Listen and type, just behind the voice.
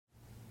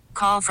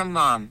Call from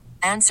mom.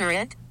 Answer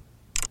it.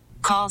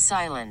 Call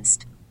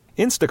silenced.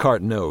 Instacart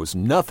knows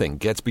nothing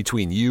gets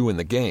between you and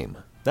the game.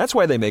 That's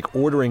why they make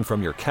ordering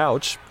from your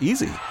couch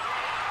easy.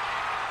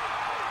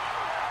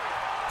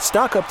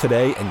 Stock up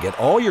today and get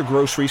all your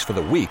groceries for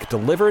the week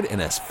delivered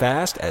in as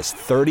fast as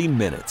 30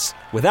 minutes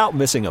without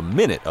missing a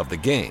minute of the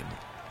game.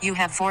 You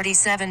have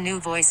 47 new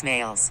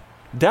voicemails.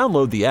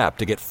 Download the app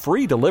to get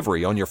free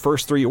delivery on your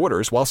first 3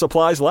 orders while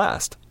supplies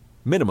last.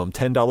 Minimum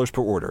 $10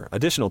 per order.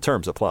 Additional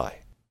terms apply.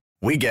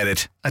 We get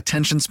it.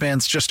 Attention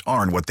spans just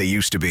aren't what they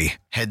used to be.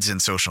 Heads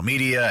in social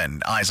media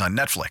and eyes on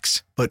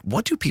Netflix. But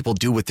what do people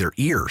do with their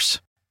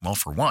ears? Well,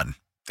 for one,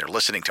 they're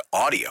listening to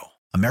audio.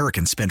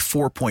 Americans spend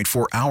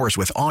 4.4 hours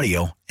with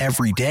audio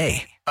every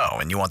day. Oh,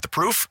 and you want the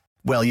proof?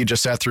 Well, you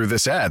just sat through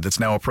this ad that's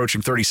now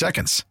approaching 30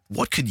 seconds.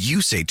 What could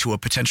you say to a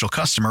potential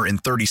customer in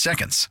 30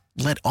 seconds?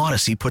 Let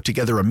Odyssey put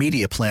together a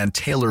media plan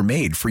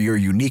tailor-made for your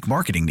unique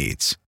marketing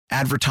needs.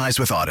 Advertise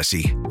with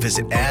Odyssey.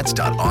 Visit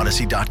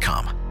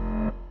ads.odyssey.com.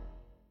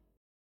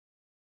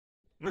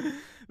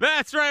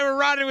 That's right, we're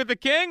riding with the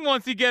king.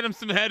 Once you get him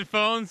some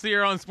headphones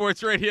here on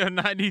Sports Radio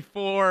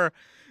 94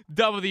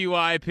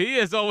 WIP,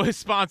 as always,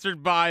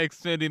 sponsored by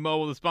Xfinity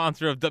Mobile, the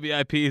sponsor of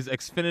WIP's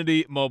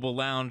Xfinity Mobile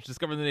Lounge.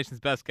 Discover the nation's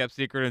best kept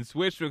secret and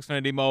switch to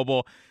Xfinity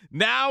Mobile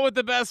now with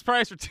the best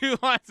price for 2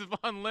 lines of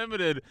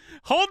unlimited.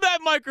 Hold that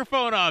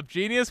microphone up,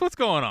 genius. What's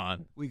going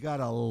on? We got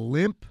a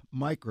limp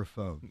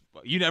microphone.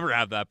 You never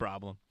have that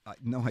problem.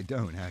 No, I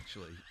don't,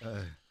 actually.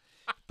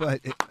 But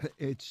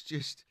it's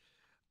just,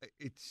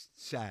 it's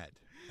sad.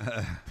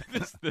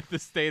 The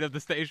state of the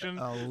station.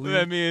 A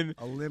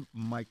limp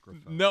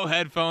microphone. No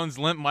headphones,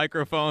 limp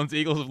microphones.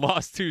 Eagles have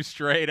lost 2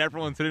 straight.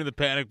 Everyone's hitting the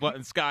panic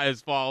button. Sky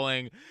is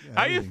falling.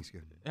 Yeah,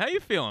 How you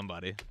feeling,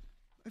 buddy?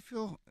 I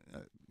feel,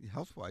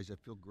 health-wise, I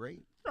feel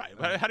great. Right.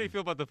 But how do you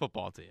feel about the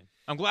football team?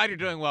 I'm glad you're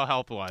doing well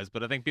health-wise,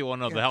 but I think people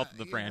want to know the health of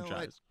the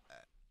franchise.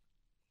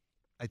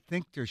 I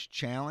think there's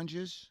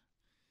challenges.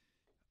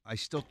 I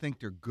still think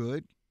they're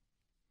good.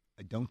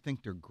 I don't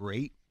think they're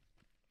great.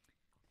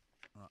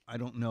 I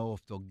don't know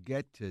if they'll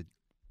get to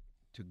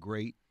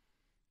great,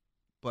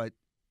 but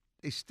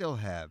they still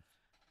have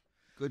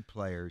good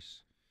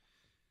players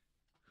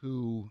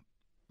who,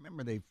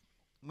 remember,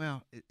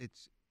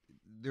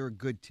 they're a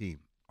good team.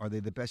 Are they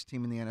the best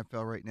team in the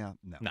NFL right now?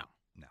 No.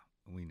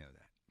 We know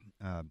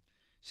that.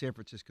 San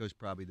Francisco's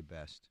probably the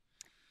best.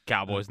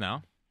 Cowboys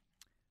now?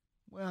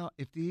 Well,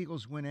 if the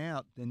Eagles win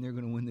out, then they're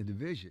going to win the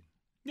division.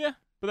 Yeah,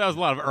 but that was a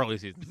lot of early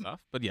season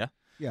stuff, but yeah.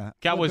 Yeah,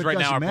 Cowboys right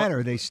now doesn't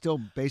matter. They still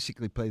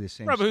basically play the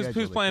same. Right, but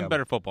schedule. who's playing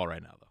better football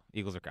right now, though?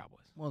 Eagles or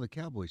Cowboys? Well, the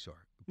Cowboys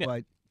are. Yeah.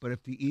 But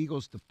if the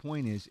Eagles, the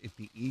point is, if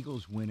the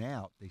Eagles win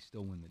out, they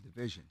still win the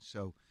division.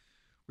 So,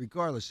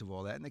 regardless of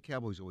all that, and the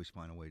Cowboys always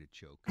find a way to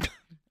choke.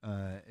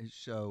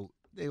 So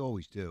they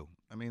always do.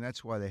 I mean,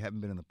 that's why they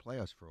haven't been in the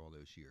playoffs for all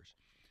those years.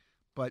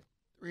 But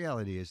the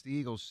reality is, the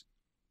Eagles,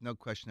 no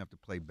question, have to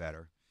play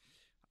better.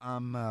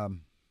 I'm a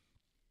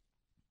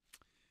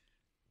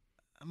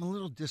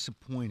little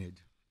disappointed.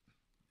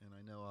 And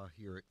I know I'll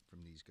hear it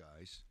from these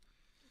guys,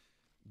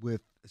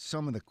 with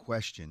some of the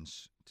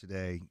questions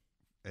today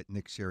at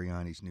Nick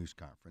Sirianni's news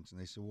conference. And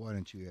they said, why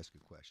don't you ask a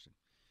question?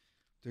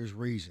 There's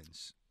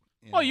reasons.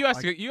 You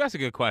asked a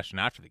good question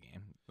after the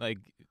game. Like,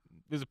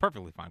 it was a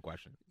perfectly fine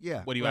question.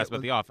 Yeah. What do you ask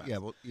about the offense?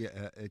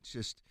 Yeah, it's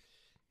just,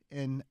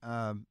 and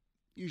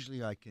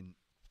usually I can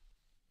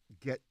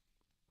get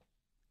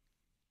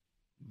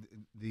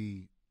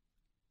the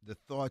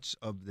thoughts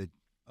of the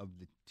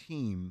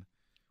team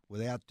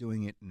without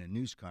doing it in a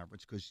news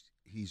conference, because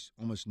he's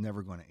almost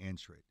never going to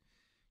answer it.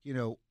 You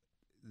know,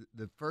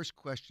 the first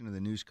question of the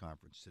news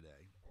conference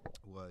today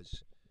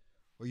was,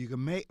 are you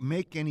going to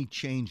make any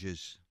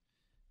changes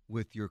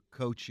with your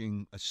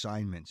coaching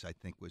assignments, I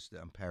think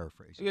I'm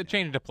paraphrasing. You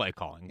change it to play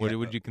calling. What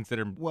would you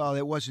consider? Well,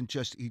 it wasn't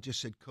just, he just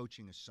said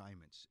coaching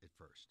assignments at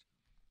first.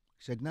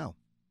 He said no.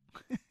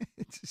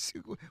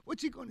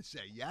 What's he going to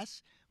say?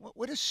 Yes?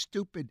 What a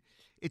stupid,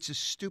 it's a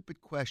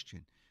stupid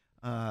question.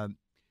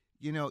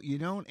 You know, you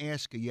don't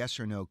ask a yes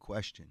or no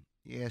question.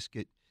 You ask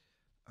it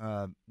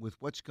with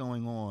what's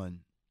going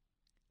on,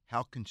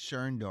 how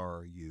concerned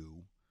are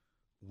you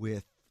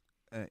with,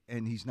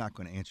 and he's not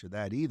going to answer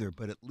that either,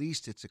 but at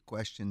least it's a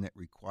question that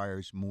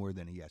requires more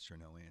than a yes or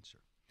no answer.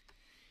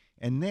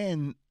 And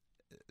then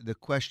the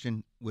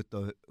question with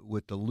the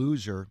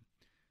loser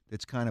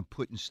that's kind of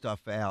putting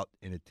stuff out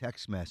in a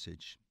text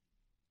message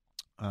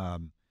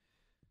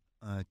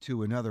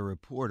to another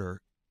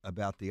reporter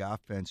about the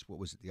offense. What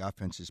was it? The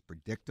offense is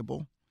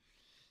predictable.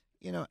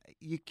 You know,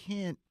 you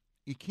can't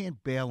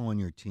bail on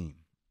your team.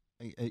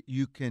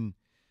 You can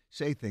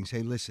say things.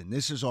 Hey, listen,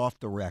 this is off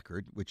the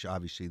record, which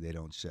obviously they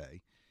don't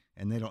say,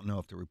 and they don't know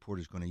if the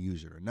reporter's going to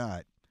use it or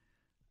not.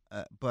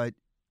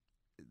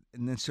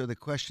 So the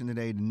question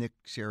today to Nick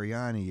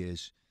Sirianni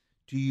is,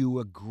 do you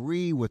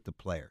agree with the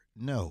player?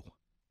 No.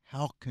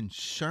 How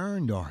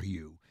concerned are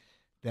you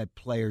that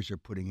players are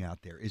putting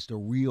out there is the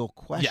real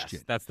question.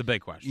 Yes, that's the big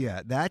question.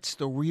 Yeah, that's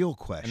the real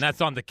question. And that's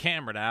on the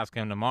camera to ask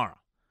him tomorrow.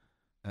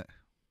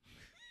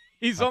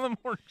 He's on the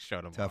morning show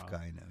tomorrow. Tough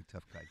guy,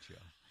 Joe.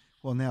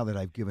 Well, now that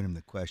I've given him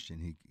the question,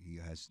 he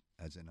has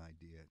an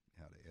idea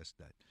how to ask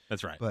that.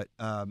 That's right. But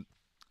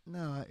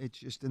no, it's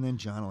just, and then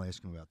John will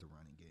ask him about the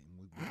running game.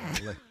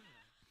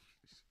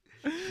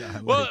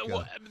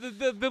 Well,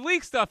 the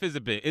league stuff is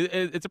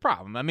it's a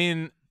problem. I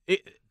mean,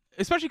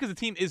 especially because the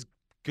team is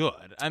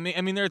good. I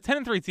mean, they're a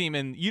 10-3 team,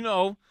 and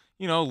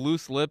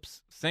loose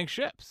lips sink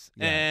ships.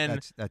 Yeah,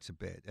 and that's a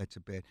bad.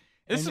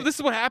 This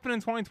is what happened in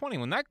 2020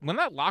 when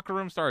that locker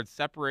room started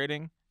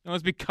separating.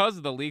 It's because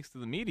of the leaks to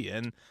the media.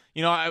 And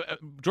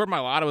Jordan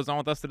Mailata was on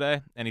with us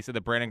today, and he said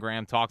that Brandon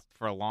Graham talked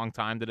for a long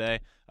time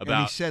today about.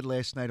 And he said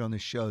last night on the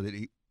show that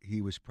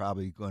he was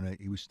probably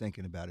he was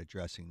thinking about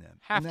addressing them.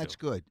 And that's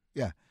good.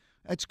 Yeah,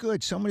 that's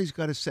good. Somebody's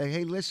got to say,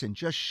 hey, listen,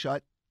 just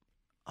shut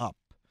up.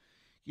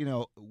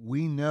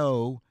 We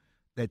know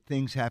that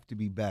things have to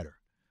be better,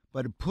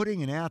 but putting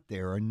it out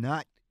there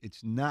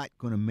it's not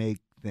going to make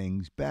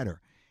things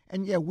better.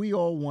 And yeah, we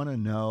all want to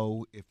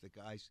know if the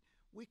guys.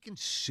 We can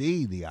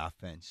see the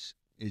offense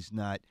is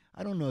not.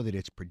 I don't know that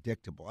it's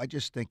predictable. I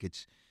just think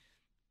it's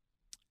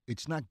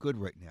not good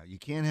right now. You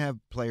can't have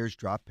players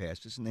drop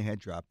passes, and they had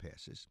drop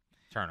passes.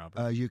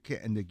 Turnovers. You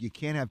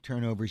can't have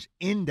turnovers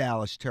in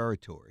Dallas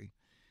territory.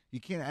 You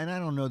can't, and I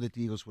don't know that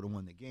the Eagles would have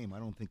won the game. I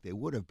don't think they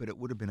would have, but it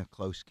would have been a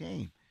close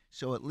game.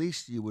 So at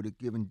least you would have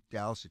given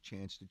Dallas a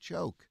chance to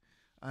choke.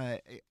 Well,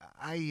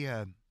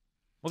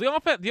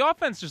 the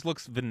offense just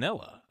looks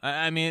vanilla.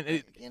 I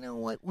mean, you know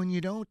what? When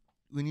you don't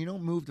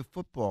move the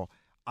football,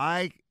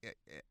 I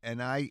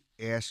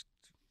asked,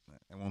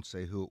 I won't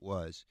say who it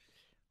was,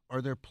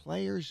 are there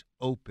players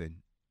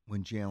open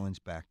when Jalen's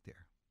back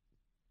there?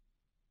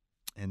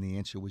 And the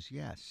answer was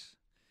yes.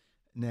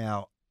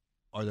 Now,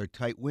 are there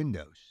tight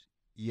windows?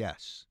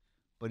 Yes.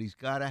 But he's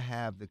got to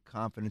have the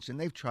confidence, and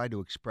they've tried to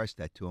express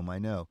that to him, I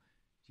know.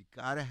 You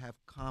got to have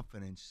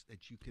confidence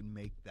that you can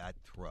make that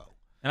throw.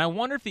 And I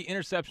wonder if the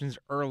interceptions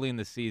early in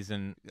the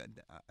season,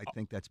 I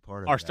think that's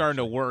part of are it, starting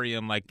actually. to worry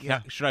him. Like,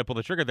 should I pull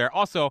the trigger there?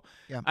 Also,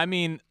 I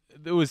mean,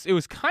 it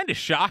was kind of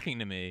shocking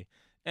to me.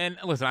 And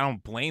listen, I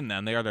don't blame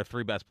them; they are their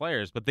three best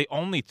players. But they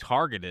only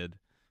targeted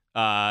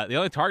Goddard,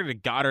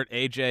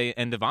 AJ,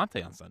 and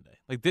Devontae on Sunday.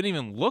 Like, didn't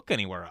even look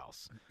anywhere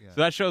else. Yeah.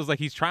 So that shows like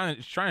he's trying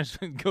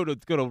to go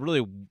to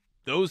really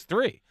those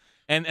three.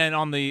 And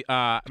on the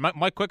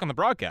Mike Quick on the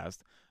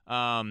broadcast.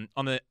 On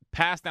the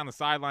pass down the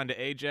sideline to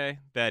AJ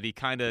that he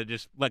kind of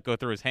just let go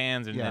through his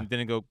hands and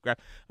didn't go grab.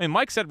 I mean,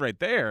 Mike said right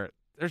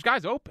there's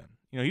guys open.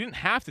 You didn't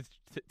have to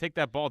take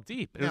that ball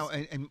deep.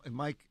 And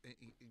Mike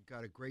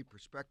got a great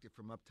perspective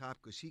from up top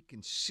because he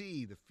can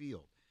see the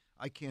field.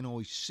 I can't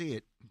always see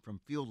it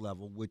from field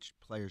level, which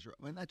players are.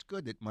 I mean, that's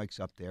good that Mike's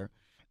up there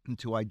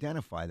to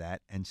identify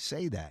that and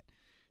say that.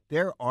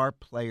 There are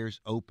players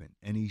open,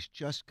 and he's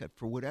just got,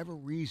 for whatever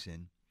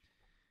reason,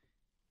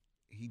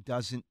 he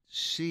doesn't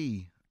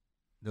see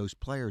those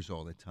players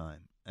all the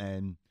time.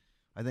 And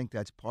I think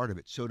that's part of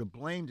it. So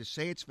to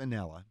say it's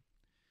vanilla,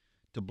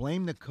 to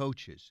blame the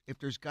coaches, if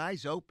there's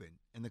guys open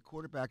and the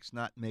quarterback's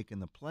not making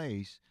the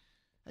plays,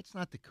 that's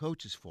not the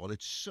coach's fault.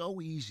 It's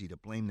so easy to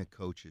blame the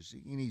coaches.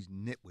 These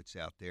nitwits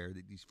out there,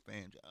 these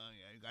fans,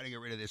 you got to get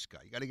rid of this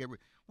guy.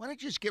 Why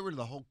don't you just get rid of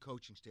the whole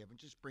coaching staff and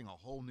just bring a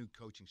whole new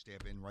coaching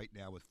staff in right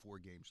now with 4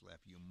 games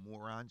left, you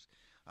morons?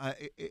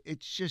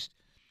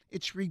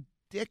 It's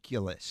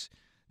ridiculous.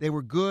 They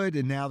were good,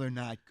 and now they're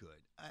not good.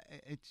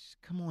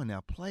 Come on now,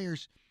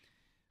 players.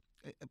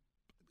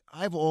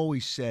 I've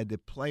always said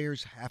that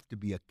players have to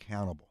be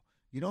accountable.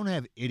 You don't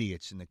have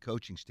idiots in the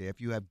coaching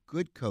staff. You have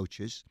good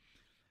coaches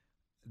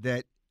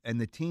and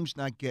the team's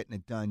not getting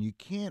it done. You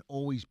can't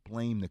always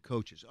blame the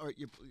coaches. All right,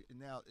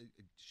 now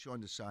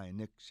Sean Desai and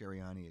Nick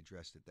Sirianni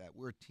addressed it. That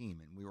we're a team,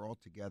 and we were all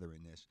together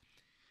in this.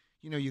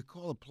 You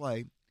call a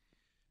play.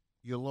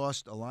 You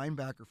lost a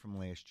linebacker from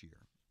last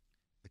year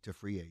to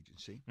free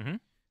agency. Mm-hmm.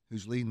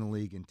 Who's leading the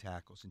league in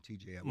tackles, and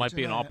T.J. Edwards. Might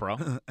be an all-pro.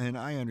 And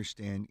I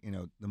understand,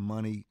 the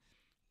money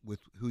with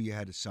who you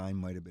had to sign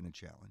might have been a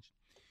challenge.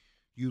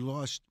 You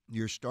lost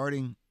your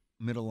starting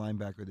middle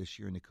linebacker this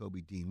year in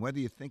Kobe Dean. Whether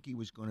you think he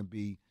was going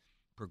to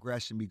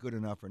progress and be good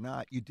enough or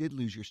not, you did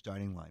lose your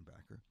starting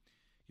linebacker.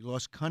 You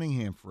lost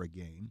Cunningham for a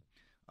game.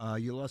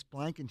 You lost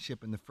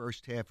Blankenship in the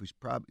first half, who's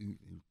probably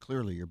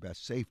clearly your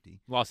best safety.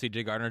 Lost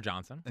C.J.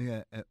 Gardner-Johnson.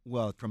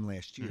 From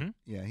last year. Mm-hmm.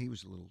 Yeah, he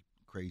was a little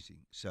crazy.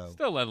 So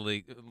still led the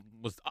league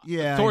was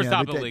towards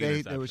top of the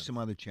league. There was some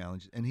other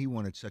challenges, and he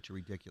wanted such a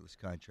ridiculous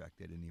contract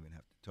they didn't even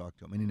have to talk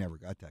to him, and he never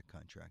got that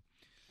contract.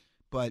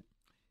 But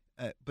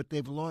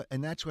they've lost,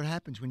 and that's what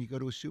happens when you go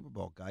to a Super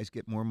Bowl. Guys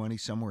get more money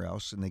somewhere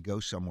else, and they go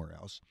somewhere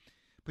else.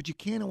 But you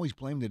can't always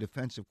blame the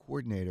defensive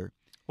coordinator.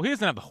 Well, he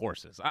doesn't have the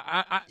horses.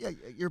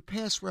 Your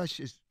pass rush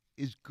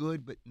is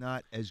good, but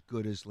not as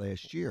good as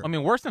last year. I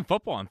mean, worse than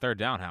football on third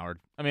down, Howard.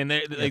 I mean,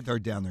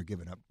 third down, they're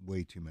giving up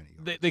way too many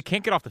yards. They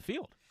can't get off the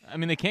field. I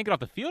mean, they can't get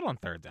off the field on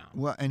third down.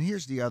 Well, and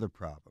here's the other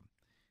problem.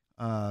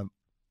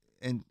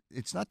 And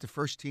it's not the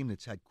first team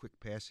that's had quick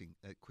passing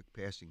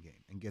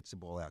game and gets the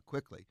ball out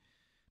quickly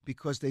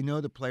because they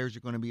know the players are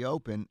going to be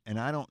open. And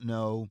I don't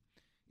know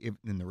if,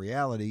 in the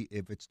reality,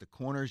 if it's the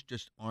corners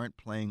just aren't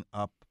playing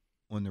up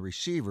on the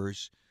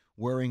receivers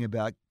worrying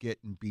about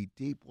getting beat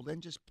deep, well,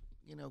 then just,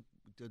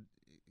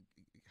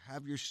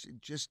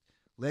 just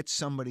let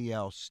somebody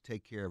else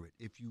take care of it.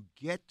 If you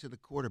get to the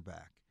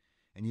quarterback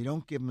and you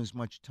don't give him as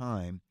much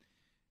time,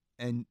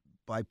 and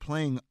by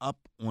playing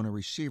up on a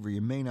receiver,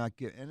 you may not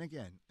get – and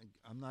again,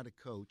 I'm not a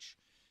coach,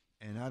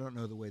 and I don't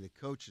know the way the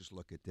coaches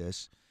look at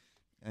this,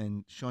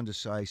 and Sean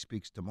Desai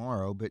speaks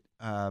tomorrow, but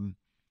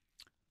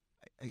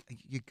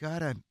you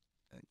gotta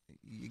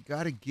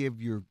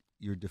give your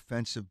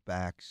defensive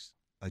backs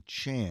a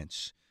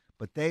chance,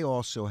 but they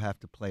also have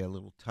to play a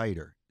little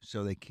tighter,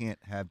 so they can't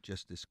have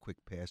just this quick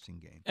passing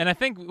game. And I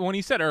think when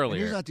you said earlier,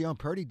 and he's not the only.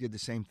 Purdy did the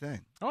same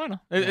thing. Oh, I know.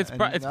 It's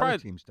probably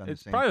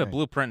the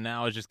blueprint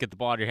now is just get the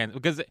ball out of your hands,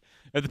 because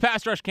if the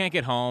pass rush can't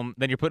get home,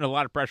 then you're putting a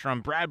lot of pressure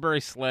on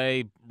Bradbury,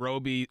 Slay,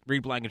 Roby,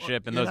 Reed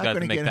Blankenship, and those guys to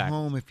make tackles. You're not going to get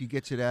home if he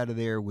gets it out of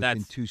there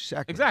within 2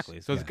 seconds.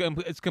 Exactly. So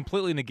it's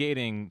completely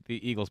negating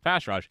the Eagles'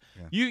 pass rush.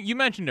 Yeah. You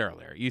mentioned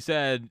earlier. You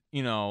said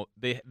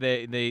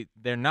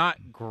they're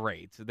not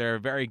great. They're a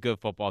very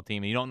good football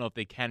team, and you don't know if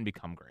they can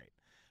become great.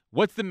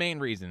 What's the main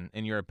reason,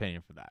 in your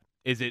opinion, for that?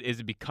 Is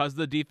it because of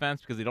the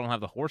defense, because they don't have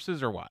the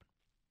horses, or what?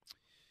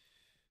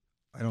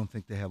 I don't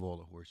think they have all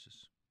the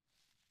horses.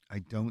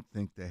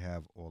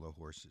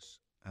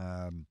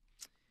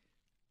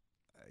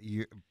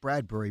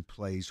 Bradbury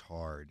plays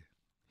hard.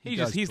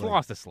 He's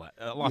lost a step.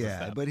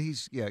 But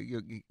he's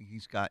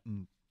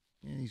gotten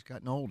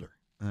older.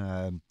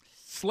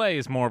 Slay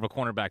is more of a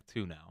cornerback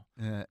too now.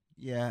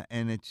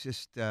 And it's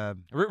just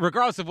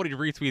regardless of what he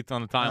retweets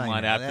on the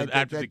timeline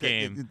after the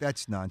game.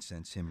 That's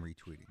nonsense. Him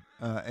retweeting.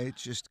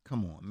 It's just,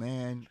 come on,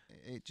 man.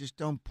 Just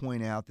don't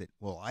point out that.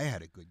 Well, I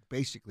had a good.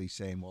 Basically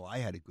saying, well, I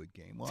had a good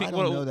game. Well, I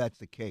don't know that's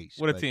the case.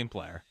 What a team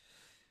player.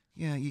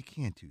 Yeah, you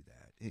can't do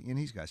that, and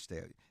he's got to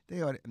stay.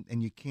 They ought,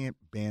 and you can't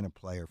ban a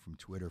player from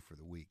Twitter for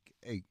the week.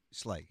 Hey,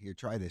 Slay, here,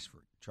 try this.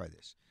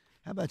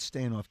 How about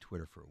staying off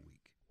Twitter for a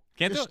week?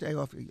 Can't just do stay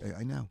off.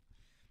 I know.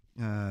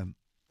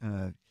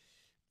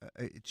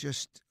 It's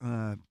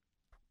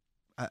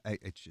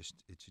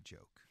a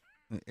joke.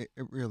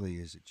 It really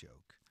is a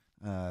joke.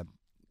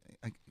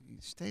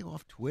 Stay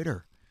off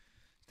Twitter.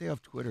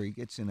 He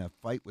gets in a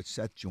fight with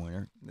Seth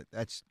Joyner.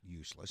 That's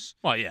useless.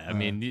 Well, yeah. I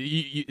mean,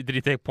 did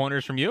he take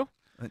pointers from you?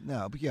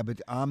 No,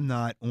 but I'm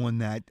not on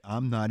that.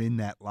 I'm not in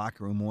that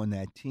locker room on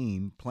that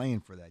team playing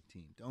for that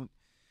team. Don't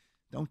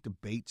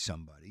debate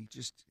somebody.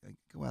 Just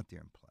go out there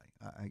and play.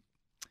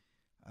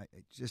 I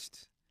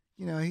just.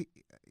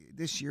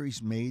 This year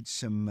he's made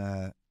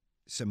some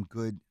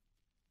good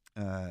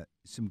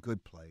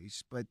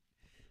plays, but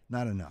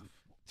not enough.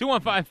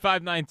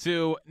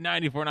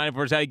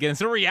 215-592-9494 is how you get in.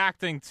 So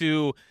reacting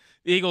to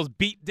the Eagles'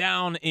 beat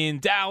down in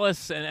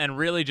Dallas and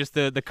really just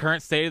the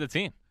current state of the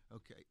team.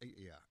 Okay,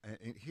 yeah.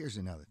 And here's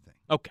another thing.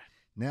 Okay.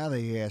 Now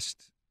they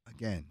asked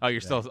again. Oh,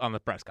 you're still on the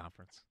press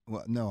conference.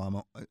 Well,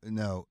 no,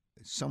 no.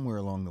 Somewhere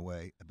along the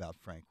way about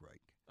Frank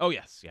Reich. Oh,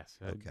 yes.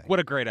 Okay. What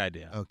a great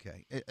idea.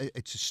 Okay.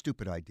 It's a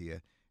stupid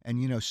idea.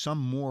 And, some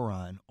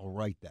moron will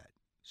write that.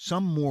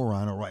 Some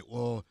moron will write,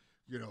 well,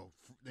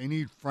 they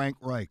need Frank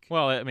Reich.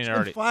 Well, I mean,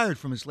 he's been fired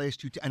from his last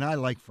 2 and I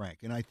like Frank,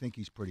 and I think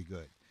he's pretty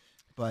good.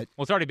 But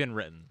it's already been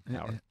written,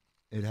 Howard.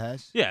 It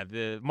has? Yeah,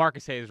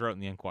 Marcus Hayes wrote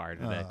in the Inquirer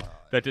today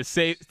that to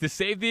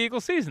save the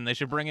Eagles season, they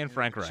should bring in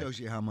Frank Reich. It shows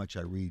you how much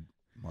I read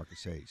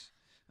Marcus Hayes.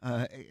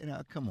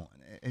 Come on.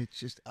 It's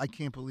just, I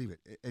can't believe it.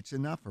 It's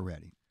enough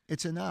already.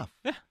 It's enough.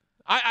 Yeah.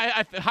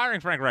 I hiring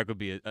Frank Reich would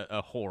be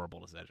a horrible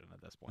decision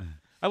at this point.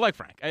 I like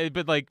Frank,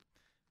 but I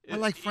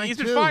like Frank he's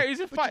too. Been fired. He's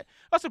been fired.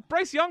 Also,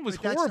 Bryce Young was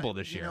horrible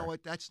this year. You know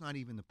what? That's not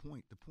even the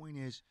point. The point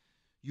is,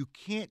 you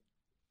can't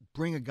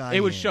bring a guy. It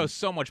would show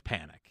so much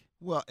panic.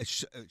 Well,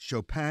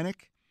 show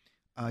panic.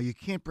 You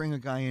can't bring a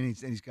guy in and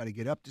he's got to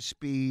get up to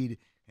speed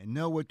and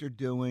know what they're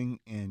doing.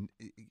 And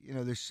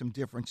there's some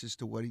differences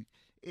to what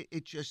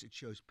it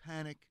shows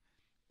panic.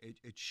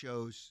 It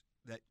shows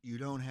that you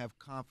don't have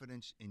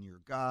confidence in your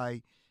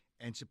guy.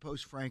 And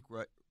suppose Frank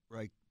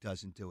Reich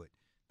doesn't do it.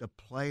 The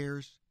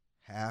players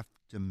have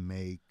to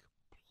make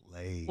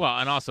plays. Well,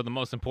 and also the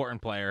most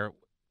important player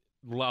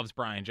loves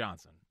Brian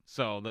Johnson.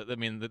 So,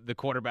 the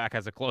quarterback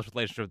has a close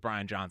relationship with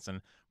Brian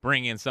Johnson.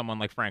 Bringing in someone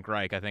like Frank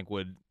Reich, I think,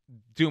 would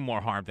do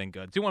more harm than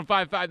good.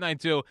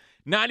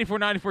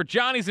 215-592-9494.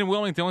 Johnny's in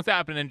Wilmington. What's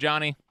happening,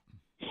 Johnny?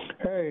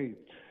 Hey,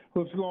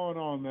 what's going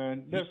on,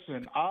 man?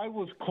 Listen, I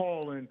was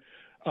calling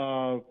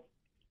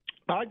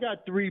I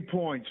got 3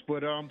 points,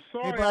 but I'm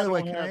sorry. Hey, by the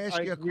way, can I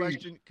ask you a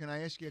question? Can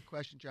I ask you a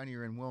question, Johnny?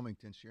 You're in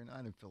Wilmington, so you're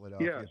not in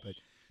Philadelphia. Yes. But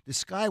the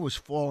sky was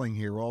falling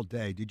here all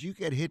day. Did you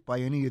get hit by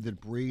any of the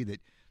debris that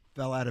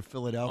fell out of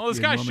Philadelphia? Well, the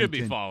sky should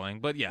be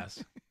falling, but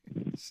yes.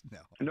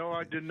 No,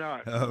 I did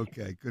not.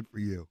 Okay, good for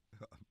you.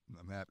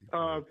 I'm happy.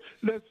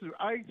 Listen,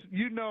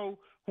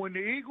 when the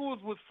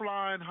Eagles was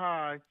flying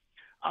high,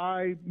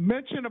 I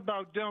mentioned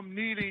about them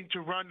needing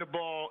to run the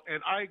ball,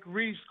 and Ike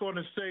Reese going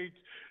to say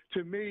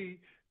to me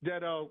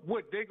that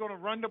they're going to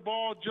run the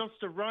ball just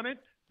to run it?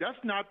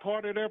 That's not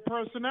part of their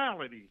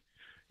personality,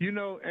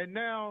 and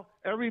now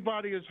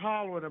everybody is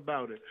hollering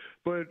about it.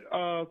 But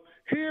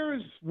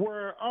here's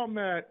where I'm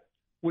at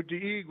with the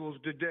Eagles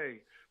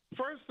today.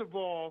 First of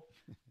all,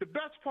 the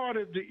best part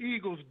of the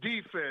Eagles'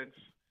 defense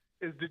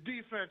is the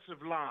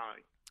defensive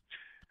line.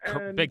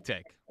 And, Big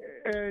take.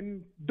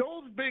 And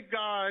those big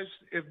guys,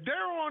 if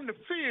they're on the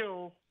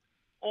field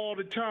all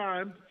the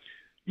time,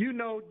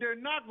 they're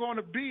not going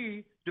to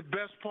be the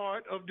best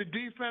part of the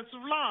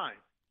defensive line.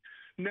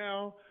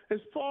 Now, as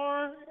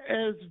far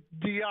as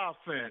the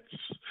offense,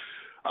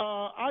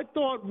 I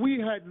thought we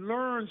had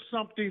learned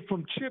something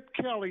from Chip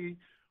Kelly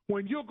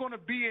when you're going to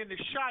be in the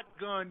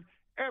shotgun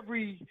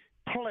every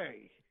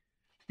play.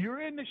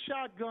 You're in the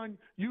shotgun,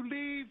 you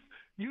leave,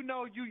 you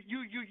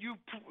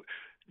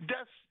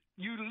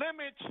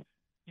limit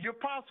your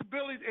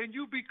possibilities and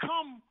you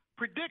become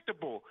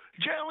predictable.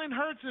 Jalen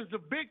Hurts is a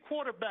big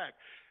quarterback.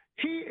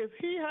 If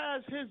he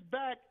has his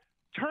back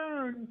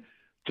turned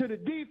to the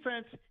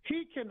defense,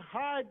 he can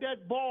hide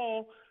that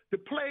ball. The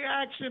play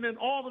action and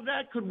all of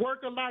that could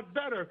work a lot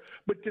better.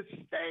 But to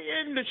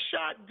stay in the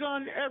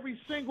shotgun every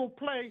single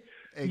play,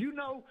 you're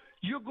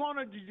going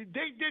to –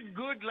 they did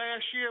good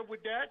last year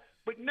with that.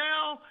 But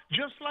now,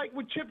 just like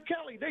with Chip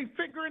Kelly, they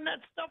figuring that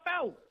stuff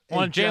out.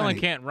 Well, Jalen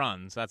can't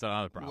run, so that's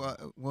another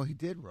problem. Well, he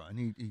did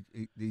run.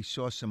 He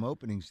saw some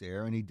openings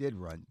there, and he did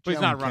run. But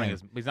he's not running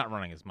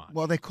as much.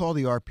 Well, they call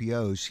the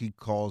RPOs. He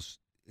calls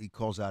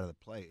out of the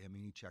play. I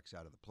mean, he checks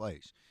out of the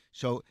plays.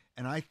 So,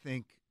 and I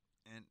think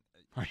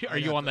 – Are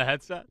you on the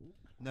headset?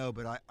 No,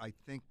 but I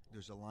think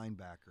there's a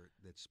linebacker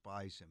that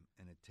spies him,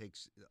 and it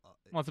takes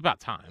well, it's about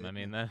time. I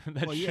mean, that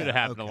should have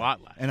happened a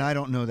lot last. And I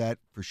don't know that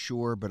for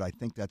sure, but I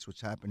think that's what's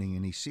happening,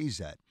 and he sees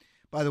that.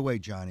 By the way,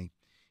 Johnny,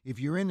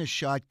 if you're in the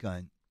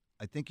shotgun,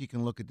 I think you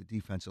can look at the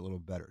defense a little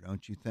better,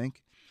 don't you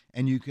think?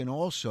 And you can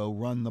also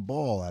run the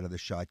ball out of the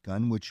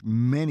shotgun, which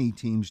many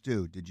teams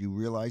do. Did you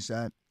realize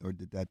that, or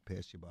did that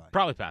pass you by?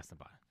 Probably passed them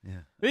by.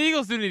 Yeah. The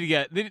Eagles do need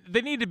to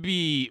they need to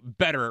be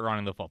better at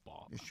running the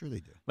football. Yeah, sure they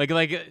do.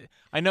 Like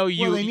I know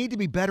you. Well, they need to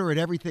be better at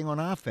everything on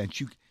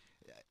offense.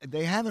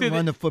 They haven't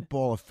run the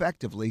football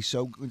effectively,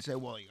 so you can say,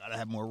 well, you got to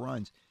have more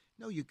runs.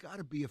 No, you got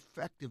to be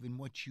effective in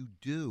what you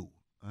do.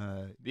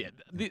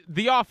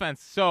 The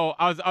offense. So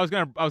I was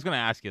gonna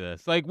ask you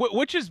this. Like,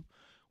 which is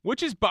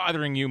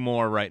bothering you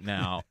more right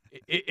now?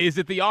 Is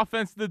it the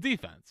offense, or the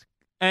defense?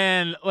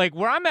 And like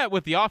where I'm at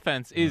with the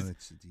offense is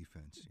it's the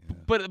defense. Yeah.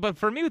 But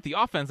for me with the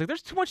offense, like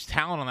there's too much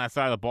talent on that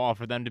side of the ball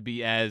for them to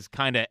be as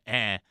kind of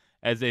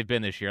as they've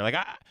been this year. Like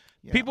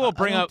people will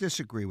bring I don't up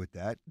disagree with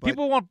that. But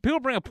people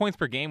bring up points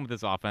per game with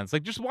this offense.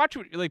 Like just watch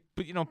it. Like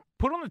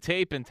put on the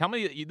tape and tell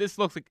me that this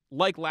looks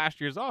like last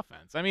year's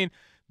offense. I mean,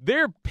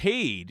 they're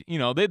paid.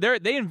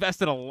 They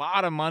invested a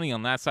lot of money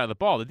on that side of the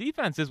ball. The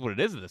defense is what it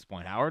is at this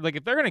point, Howard. Like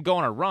if they're going to go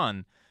on a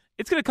run,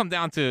 it's going to come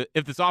down to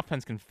if this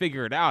offense can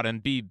figure it out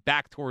and be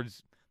back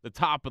towards the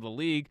top of the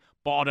league,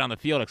 ball down the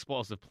field,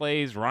 explosive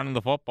plays, running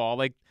the football.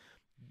 Like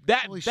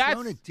that. Well, he's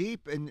thrown it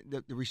deep, and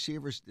the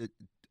receivers,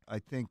 I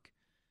think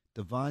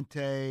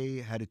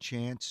Devontae had a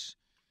chance.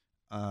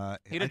 He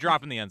had a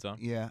drop in the end zone.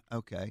 Yeah,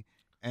 okay.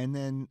 And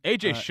then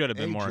AJ should have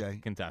been more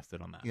contested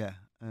on that. Yeah,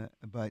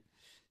 but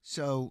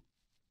so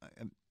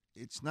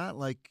it's not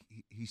like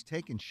he's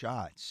taking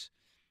shots,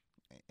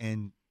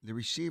 and the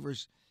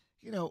receivers,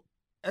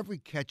 every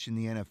catch in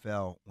the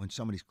NFL when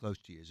somebody's close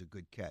to you is a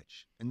good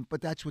catch,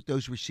 but that's what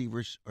those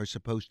receivers are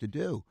supposed to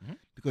do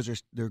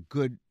because they're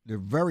good. They're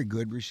very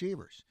good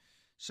receivers.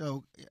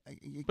 So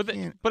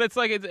but it's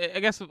like I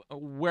guess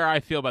where I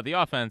feel about the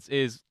offense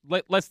is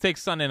let's take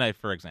Sunday night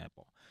for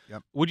example.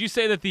 Yep. Would you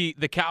say that the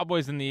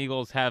Cowboys and the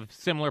Eagles have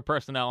similar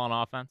personnel on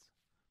offense?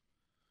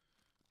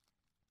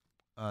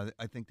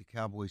 I think the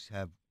Cowboys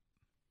have.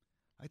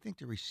 I think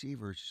the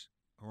receivers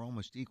are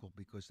almost equal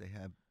because they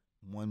have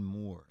one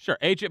more. Sure,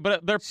 AJ,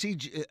 but they're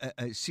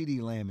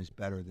CeeDee Lamb is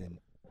better than.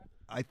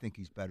 I think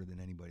he's better than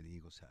anybody the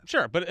Eagles have.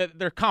 Sure, but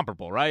they're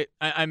comparable, right?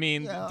 I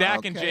mean,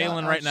 Dak and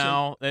Jalen right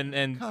now,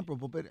 and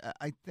comparable. But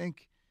I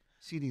think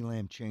CeeDee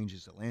Lamb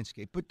changes the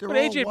landscape. But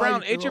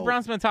AJ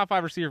Brown's been a top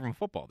 5 receiver from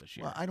football this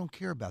year. Well, I don't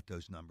care about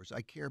those numbers.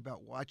 I care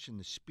about watching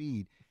the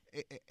speed.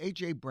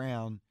 AJ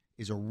Brown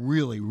is a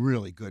really,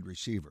 really good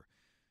receiver.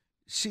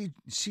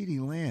 CeeDee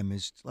Lamb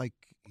is like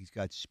he's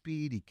got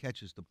speed. He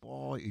catches the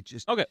ball. He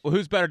just okay. Well,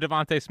 who's better,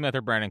 Devontae Smith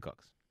or Brandon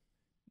Cooks?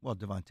 Well,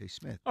 Devontae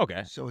Smith.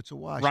 Okay, so it's a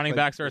wash. Running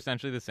backs are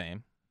essentially the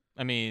same.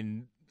 I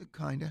mean,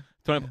 kind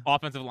of.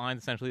 Offensive line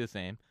essentially the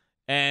same.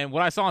 And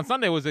what I saw on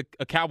Sunday was a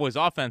Cowboys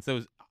offense that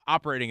was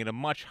operating at a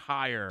much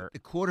higher. The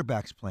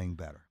quarterback's playing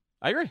better.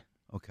 I agree.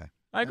 Okay,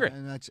 I agree.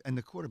 And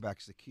the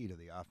quarterback's the key to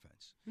the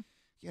offense.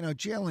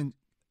 Jalen,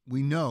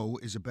 we know,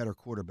 is a better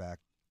quarterback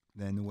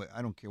than the way.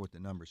 I don't care what the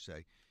numbers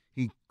say.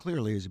 He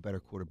clearly is a better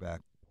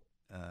quarterback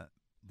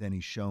than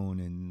he's shown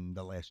in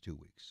the last 2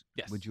 weeks.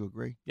 Yes. Would you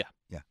agree? Yeah.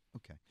 Yeah.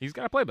 Okay. He's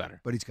got to play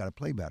better. But he's got to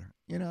play better.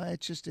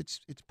 It's just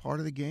it's part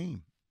of the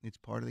game. It's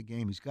part of the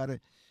game. He's got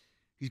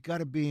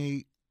to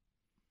be.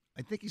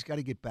 I think he's got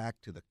to get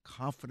back to the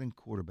confident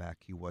quarterback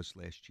he was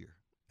last year.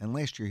 And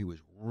last year he was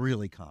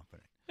really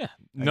confident. Yeah.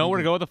 Nowhere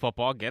to go with the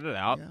football. Get it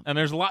out. Yeah. And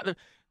there's a lot.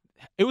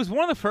 It was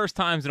one of the first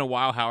times in a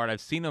while, Howard,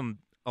 I've seen him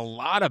a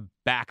lot of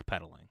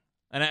backpedaling.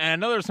 And I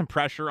know there's some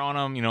pressure on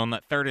him, in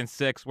that 3rd and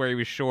 6 where he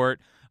was short.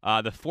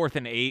 The 4th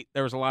and 8,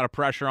 there was a lot of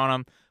pressure on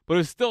him, but it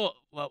was still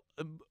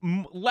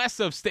less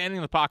of standing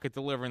in the pocket,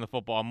 delivering the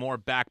football, more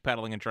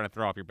backpedaling and trying to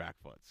throw off your back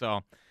foot.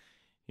 So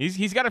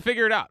he's got to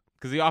figure it out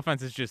because the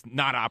offense is just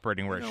not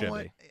operating where it should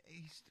be.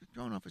 He's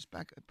thrown off his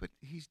back, but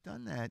he's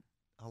done that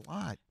a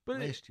lot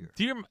last year.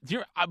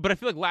 But I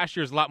feel like last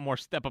year was a lot more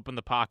step up in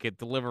the pocket,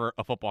 deliver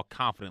a football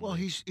confidently. Well,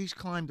 he's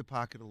climbed the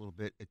pocket a little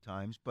bit at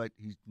times, but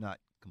he's not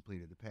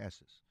completed the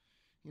passes.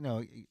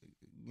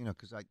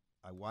 Because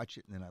I watch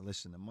it and then I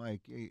listen to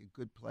Mike. Yeah,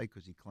 good play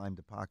because he climbed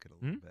the pocket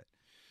a little bit.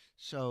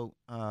 So,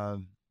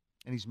 and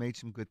he's made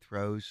some good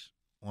throws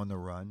on the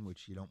run,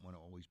 which you don't want to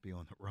always be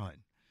on the run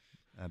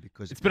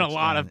because it's been a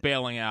lot of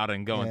bailing out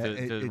and going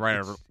to right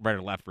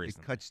or left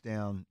recently. It cuts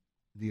down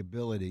the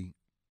ability.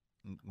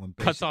 When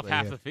cuts off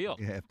half the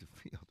field. Yeah, half the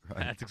field,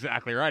 right. That's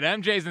exactly right.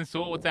 MJ's in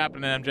Sewell. What's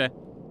happening, MJ?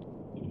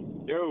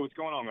 Yo, what's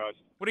going on, guys?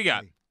 What do you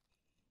got?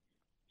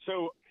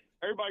 So,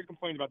 everybody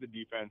complains about the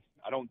defense.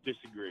 I don't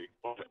disagree.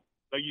 But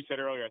like you said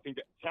earlier, I think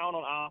that talent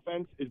on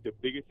offense is the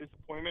biggest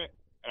disappointment.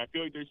 And I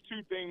feel like there's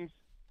two things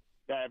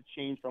that have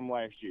changed from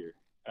last year.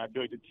 And I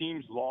feel like the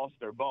teams lost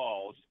their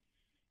balls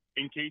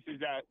in cases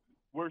that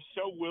we're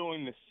so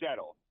willing to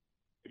settle.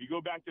 If you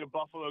go back to the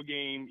Buffalo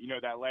game,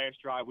 that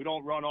last drive, we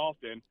don't run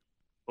often.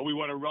 But we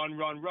want to run,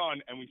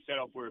 and we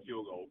settle for a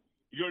field goal.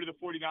 You go to the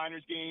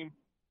 49ers game,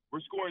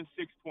 we're scoring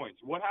 6 points.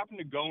 What happened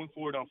to going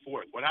for it on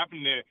fourth? What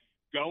happened to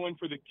going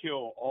for the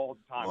kill all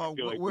the time? Well, I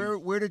feel like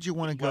where did you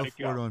want to go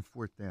for it on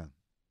fourth down?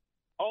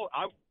 Oh,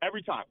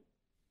 every time.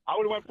 I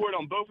would have went for it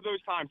on both of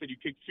those times that you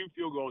kicked 2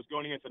 field goals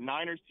going against a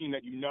Niners team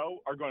that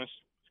are going to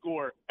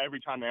score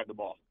every time they have the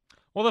ball.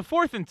 Well, the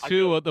 4th and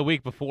 2 the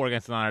week before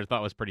against the Niners I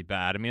thought was pretty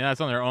bad. I mean, that's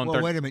on their own.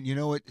 Well, wait a minute. You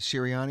know what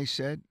Sirianni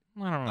said?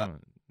 I don't know.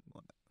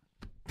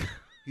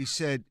 He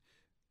said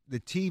the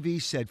TV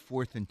said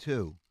 4th and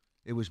 2.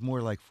 It was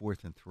more like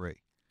 4th and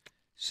 3.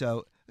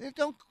 So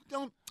don't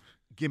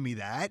give me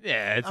that.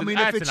 Yeah, that's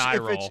an eye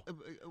roll.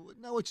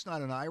 No, it's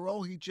not an eye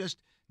roll. He just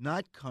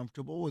not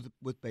comfortable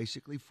with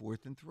basically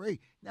 4th and 3.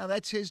 Now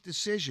that's his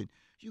decision.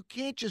 You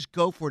can't just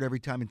go for it every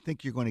time and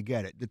think you're going to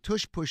get it. The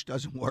tush push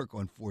doesn't work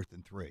on 4th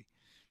and 3.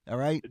 All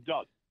right. It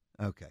does.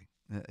 Okay.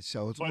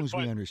 So as long as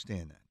we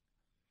understand that.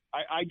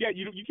 I get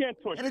you. You can't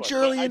push. And it's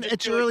early in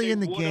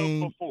the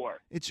game.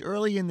 It's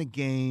early in the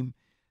game.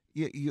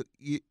 You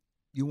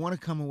want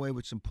to come away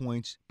with some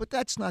points, but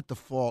that's not the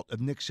fault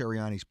of Nick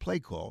Sirianni's play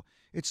call.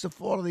 It's the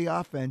fault of the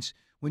offense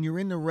when you're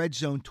in the red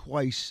zone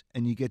twice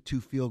and you get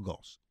 2 field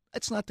goals.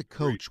 That's not the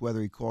coach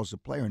whether he calls the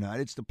play or not.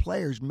 It's the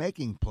players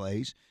making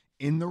plays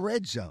in the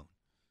red zone.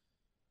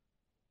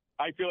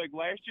 I feel like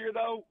last year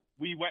though.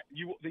 I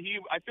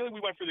feel like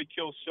we went for the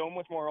kill so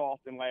much more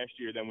often last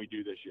year than we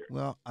do this year.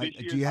 Well,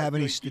 do you have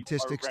any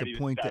statistics to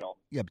point that?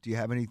 Yeah, but do you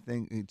have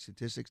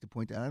statistics to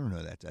point that? I don't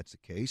know that that's the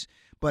case.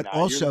 But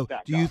also,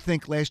 do you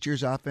think last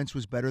year's offense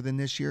was better than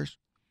this year's?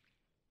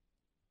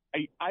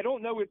 I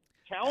don't know if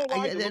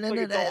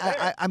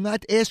talent-wise. I'm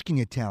not asking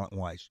you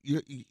talent-wise.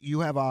 You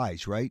have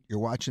eyes, right? You're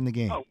watching the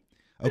game. Oh,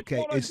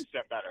 okay, it's 100%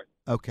 better.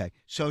 Okay,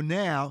 so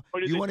now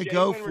you want to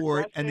go for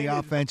it, and the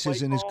offense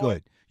isn't as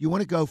good. You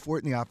want to go for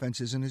it, and the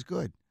offense isn't as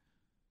good.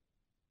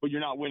 But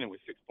you're not winning with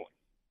 6 points.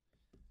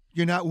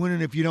 You're not winning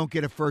if you don't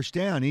get a first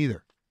down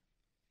either.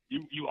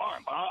 You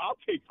aren't. I'll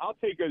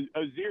take a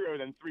 0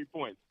 than 3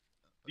 points.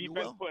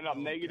 Defense putting up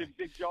negative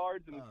 6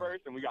 yards in the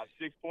first, and we got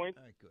 6 points.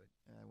 All right, good.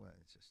 Well,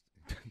 it's just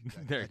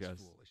there it goes.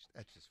 Foolish.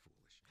 That's just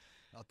foolish.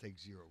 I'll take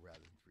 0 rather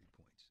than 3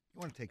 points. You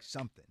want to take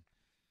something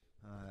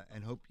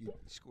and hope you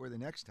score the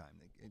next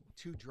time.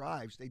 2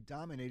 drives, they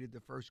dominated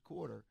the first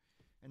quarter,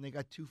 and they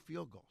got 2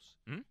 field goals.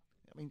 Mm-hmm.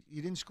 I mean,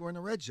 you didn't score in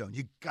the red zone.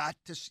 You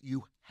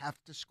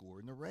have to score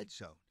in the red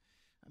zone.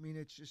 I mean,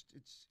 it's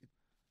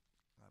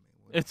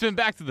been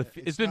back to the.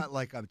 It's not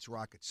like it's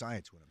rocket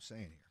science what I'm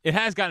saying here. It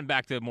has gotten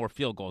back to more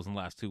field goals in the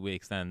last 2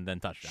 weeks than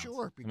touchdowns.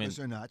 Sure, because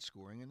they're not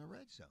scoring in the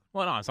red zone.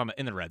 Well, no, it's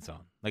in the red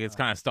zone. Like it's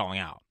kind of stalling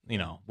out,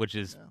 which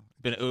is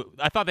been.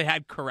 I thought they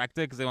had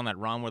corrected because they won that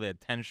run where they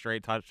had 10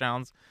 straight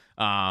touchdowns.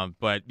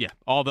 But yeah,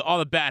 all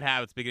the bad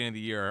habits beginning of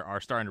the year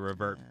are starting to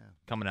revert. Yeah.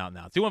 Coming out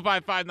now.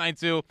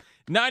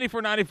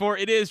 215-592-9494.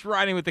 It is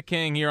Riding with the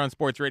King here on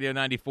Sports Radio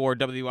 94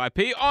 WIP.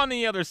 On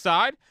the other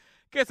side,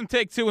 get some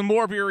take 2 and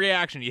more of your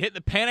reaction. You hit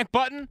the panic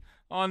button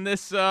on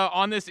this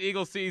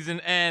Eagle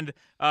season and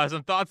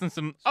some thoughts on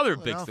some other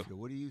big stuff.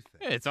 What do you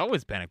think? Yeah, it's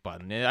always panic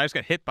button. I just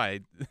got hit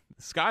by the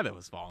sky that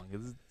was falling.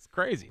 It's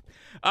crazy.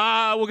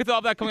 We'll get to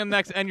all that coming up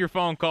next and your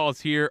phone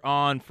calls here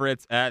on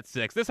Fritz at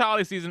 6. This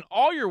holiday season,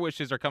 all your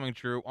wishes are coming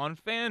true on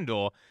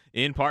FanDuel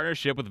in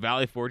partnership with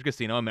Valley Forge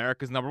Casino,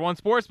 America's #1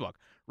 sportsbook.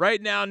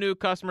 Right now, new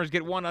customers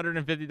get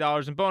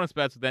 $150 in bonus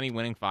bets with any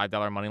winning $5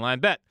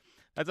 moneyline bet.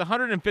 That's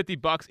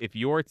 $150 if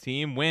your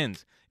team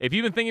wins. If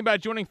you've been thinking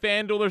about joining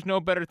FanDuel, there's no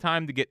better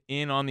time to get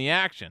in on the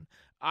action.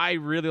 I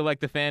really like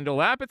the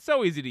FanDuel app. It's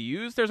so easy to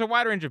use. There's a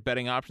wide range of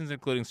betting options,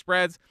 including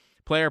spreads,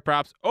 player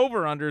props,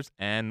 over-unders,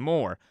 and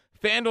more.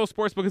 FanDuel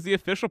Sportsbook is the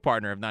official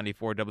partner of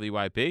 94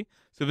 WIP,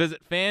 so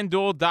visit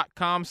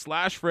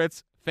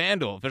FanDuel.com/Fritz.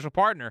 FanDuel, official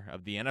partner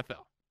of the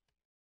NFL.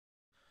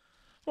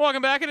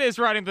 Welcome back. It is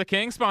Riding the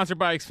King, sponsored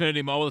by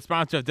Xfinity Mobile, the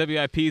sponsor of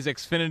WIP's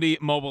Xfinity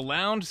Mobile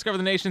Lounge. Discover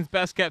the nation's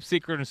best-kept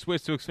secret and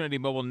switch to Xfinity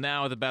Mobile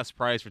now at the best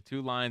price for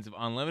 2 lines of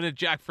unlimited.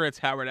 Jack Fritz,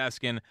 Howard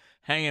Eskin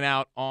hanging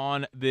out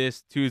on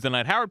this Tuesday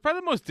night. Howard, probably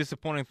the most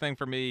disappointing thing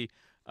for me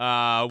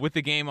with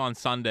the game on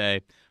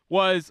Sunday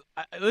was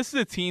this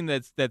is a team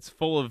that's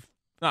full of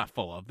 – not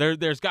full of.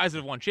 There's guys that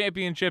have won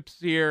championships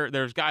here.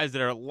 There's guys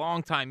that are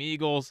longtime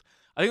Eagles.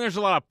 I think there's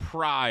a lot of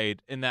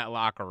pride in that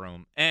locker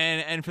room.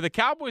 And for the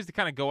Cowboys to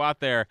kind of go out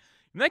there,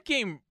 in that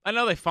game, I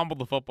know they fumbled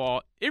the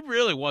football. It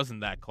really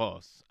wasn't that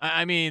close.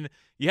 I mean,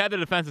 you had the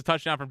defensive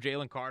touchdown from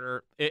Jalen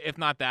Carter. If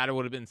not that, it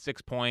would have been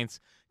 6 points.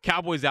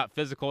 Cowboys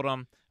out-physicaled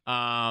them.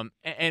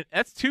 And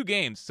that's 2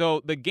 games.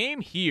 So the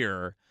game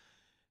here,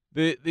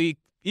 the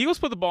Eagles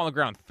put the ball on the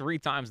ground 3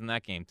 times in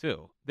that game,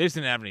 too. They just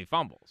didn't have any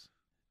fumbles.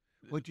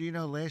 Well, do you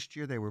know last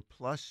year they were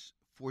plus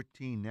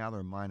 14, now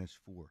they're minus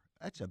 4.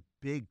 That's a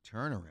big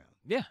turnaround.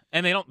 Yeah,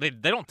 and they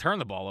don't turn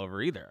the ball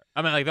over either.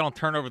 I mean, like they don't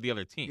turn over the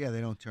other team. Yeah,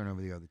 they don't turn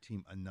over the other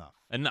team enough.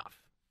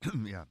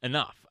 Yeah,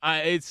 enough.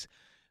 It's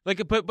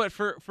like, but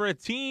for a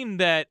team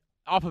that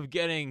off of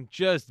getting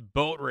just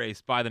boat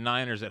raced by the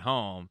Niners at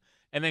home,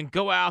 and then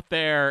go out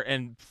there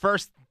and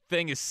first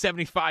thing is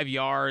 75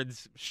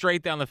 yards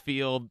straight down the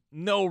field,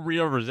 no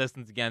real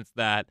resistance against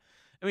that.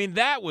 I mean,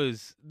 that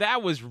was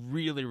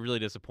really, really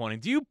disappointing.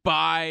 Do you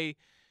buy?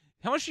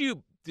 How much do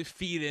you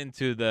feed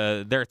into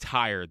they're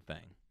tired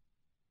thing?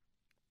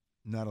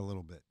 Not a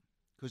little bit,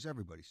 because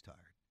everybody's tired.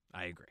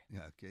 I agree.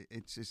 Yeah, okay.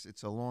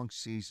 It's a long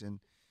season.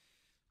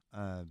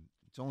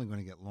 It's only going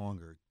to get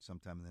longer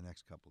sometime in the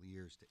next couple of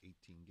years to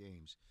 18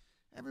 games.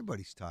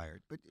 Everybody's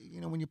tired, but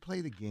when you play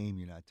the game,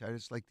 you're not tired.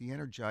 It's like the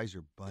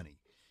Energizer Bunny.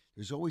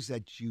 There's always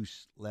that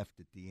juice left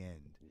at the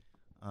end.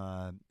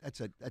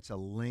 That's a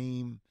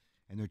lame,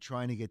 and they're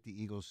trying to get the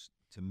Eagles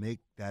to make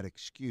that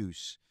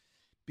excuse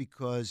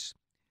because,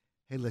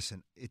 hey,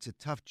 listen, it's a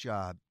tough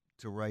job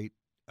to write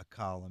a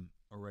column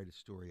or write a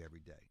story every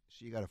day.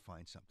 So you got to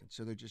find something.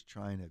 So they're just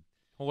trying to.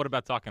 Well, what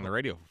about talking on the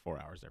radio for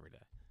 4 hours every day?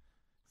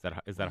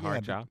 Is that a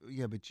hard job?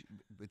 Yeah, but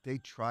they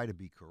try to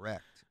be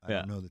correct. I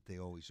don't know that they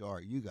always are.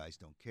 You guys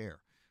don't care.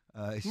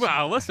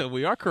 Well, listen,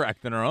 we are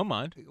correct in our own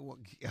mind. Well,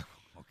 yeah,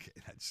 okay,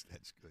 that's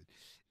good.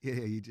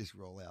 Yeah, you just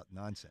roll out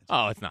nonsense.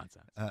 Oh, it's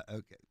nonsense.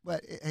 Okay,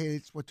 but hey,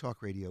 it's what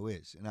talk radio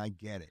is, and I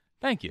get it.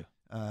 Thank you.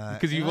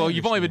 Because you've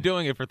only been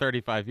doing it for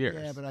 35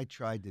 years. Yeah, but I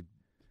tried to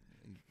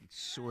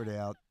sort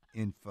out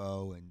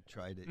info and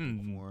try to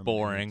inform.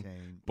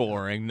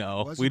 Boring.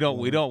 No, we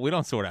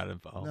don't sort out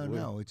info.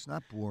 No, it's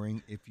not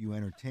boring if you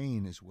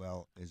entertain as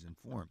well as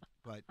inform.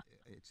 But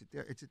it's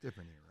a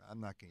different era.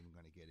 I'm not even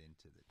going to get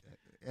into it,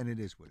 and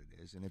it is what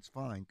it is, and it's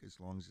fine as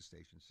long as the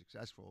station's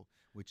successful,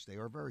 which they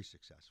are very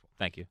successful.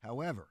 Thank you.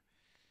 However,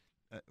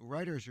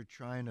 writers are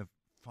trying to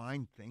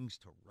find things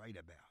to write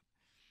about,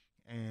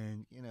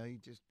 and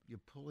you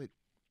pull it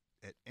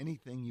at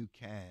anything you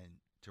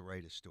can to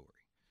write a story.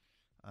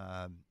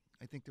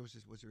 I think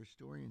was there a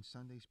story in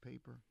Sunday's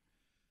paper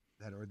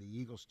that are the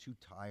Eagles too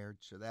tired?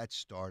 So that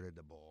started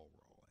the ball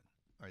rolling.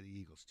 Are the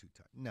Eagles too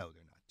tired? No,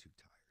 they're not too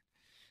tired.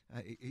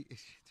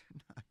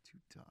 They're not too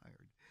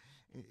tired.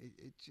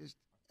 It's just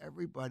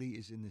everybody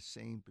is in the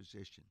same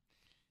position.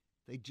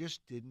 They just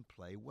didn't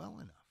play well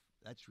enough.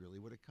 That's really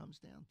what it comes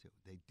down to.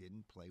 They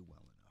didn't play well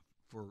enough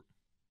for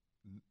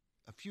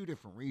a few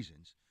different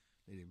reasons.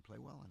 They didn't play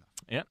well enough.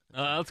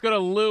 Yeah. Let's go to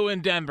Lou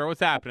in Denver.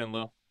 What's happening,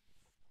 Lou?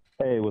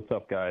 Hey, what's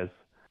up, guys?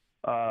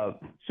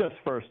 Just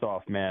first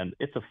off, man,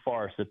 it's a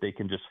farce that they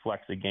can just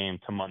flex a game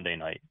to Monday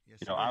night.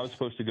 Yes, I was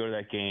supposed to go to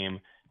that game,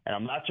 and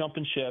I'm not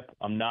jumping ship.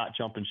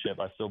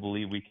 I still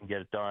believe we can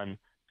get it done.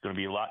 It's going to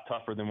be a lot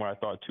tougher than what I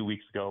thought 2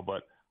 weeks ago,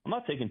 but I'm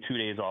not taking 2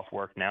 days off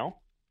work now.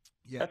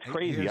 Yeah, that's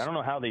crazy. I don't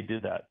know how they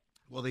did that.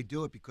 Well, they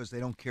do it because they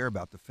don't care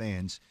about the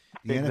fans.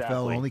 The Exactly.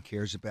 NFL only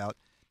cares about,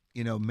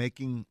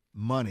 making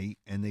money,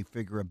 and they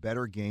figure a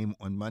better game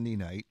on Monday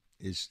night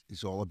is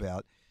all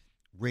about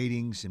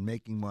ratings and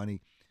making money.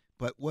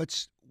 But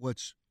what's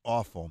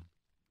awful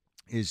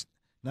is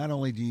not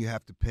only do you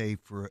have to pay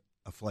for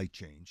a flight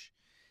change,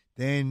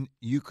 then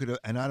you could,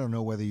 and I don't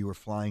know whether you were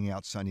flying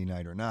out Sunday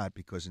night or not,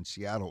 because in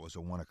Seattle it was a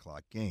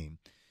 1:00 game.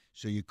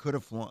 So you could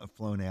have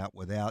flown out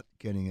without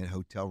getting a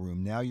hotel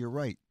room. Now you're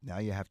right. Now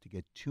you have to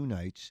get 2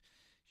 nights.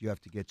 You have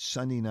to get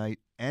Sunday night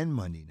and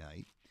Monday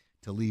night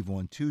to leave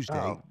on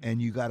Tuesday.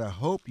 And you got to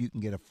hope you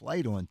can get a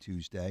flight on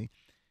Tuesday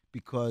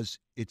because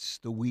it's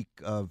a week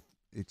of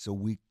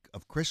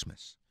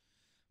Christmas.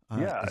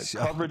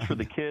 Coverage for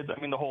the kids.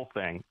 I mean, the whole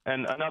thing.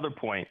 And another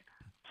point,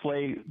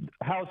 Slay,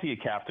 how's he a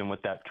captain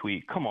with that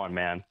tweet? Come on,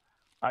 man.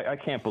 I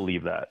can't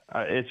believe that.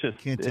 It's just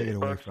can't take it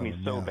away irks from me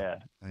him. so No.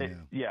 bad. I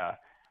know. Yeah.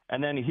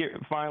 And then here,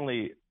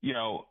 finally,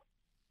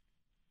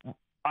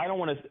 I don't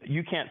want to.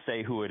 You can't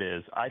say who it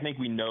is. I think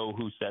we know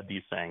who said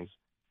these things.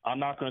 I'm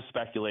not going to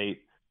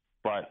speculate,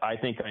 but I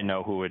think I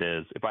know who it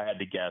is. If I had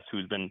to guess,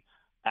 who's been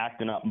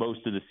acting up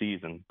most of the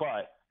season.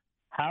 But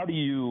how do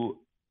you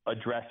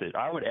address it?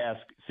 I would ask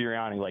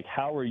Sirianni,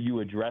 how are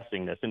you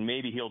addressing this? And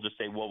maybe he'll just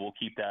say, well, we'll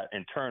keep that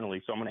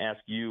internally. So I'm going to ask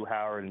you,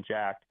 Howard and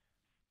Jack,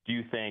 do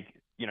you think,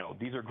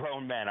 these are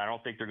grown men. I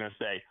don't think they're going to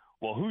say,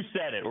 well, who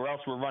said it, or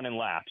else we're running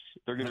laps.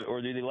 They're going to,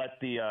 or do they let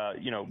the,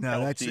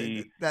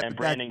 Kelsey and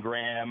Brandon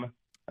Graham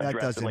that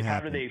address doesn't it? Like,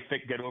 happen. how do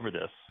they get over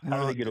this?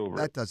 How do they get over it?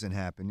 That doesn't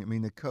happen. I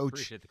mean, the coach,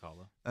 Appreciate the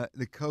call, though.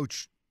 the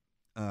coach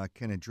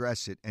can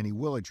address it, and he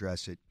will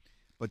address it.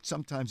 But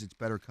sometimes it's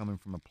better coming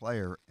from a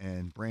player.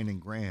 And Brandon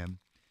Graham,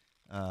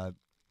 got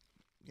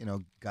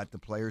the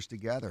players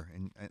together,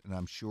 and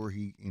I'm sure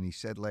he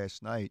said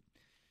last night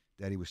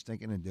that he was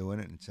thinking of doing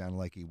it, and it sounded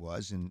like he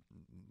was, and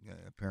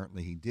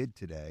apparently he did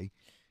today.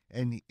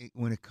 And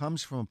when it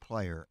comes from a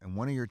player and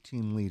one of your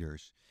team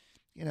leaders,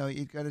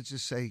 you got to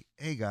just say,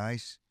 "Hey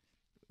guys,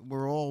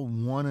 we're all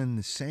one and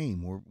the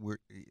same.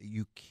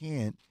 You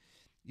can't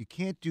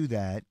do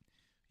that.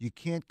 You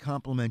can't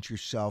compliment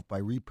yourself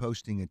by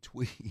reposting a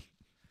tweet."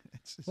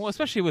 Well,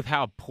 especially with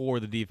how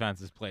poor the defense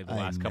has played the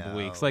last couple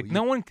weeks. Like,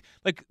 no one,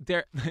 like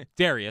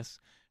Darius.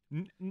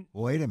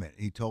 Wait a minute.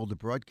 He told the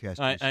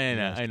broadcaster.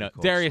 I know.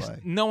 Darius,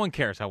 no one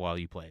cares how well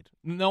you played.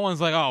 No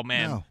one's like, oh,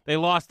 man, They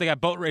lost. They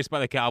got boat raced by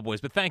the Cowboys.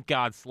 But thank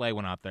God Slay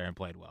went out there and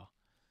played well.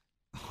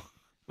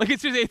 Like,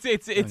 it's just,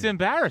 it's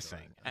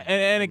embarrassing.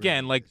 And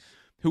again, like,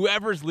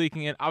 whoever's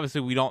leaking it, obviously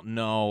we don't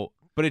know.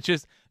 But it's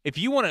just, if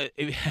you want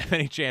to have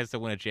any chance to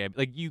win a champ,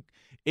 like,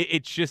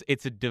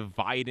 it's a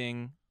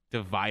dividing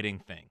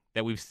thing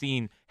that we've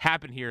seen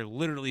happen here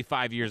literally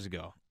 5 years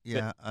ago.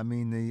 Yeah, I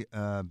mean,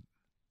 the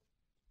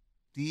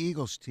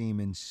Eagles team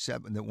in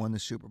 7 that won the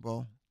Super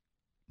Bowl,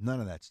 none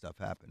of that stuff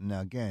happened. Now,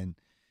 again,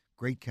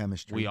 great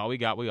chemistry. We all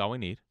we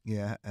need.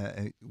 Yeah,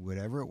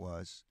 whatever it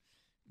was.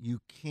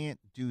 You can't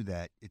do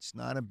that. It's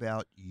not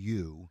about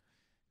you,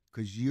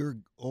 because you're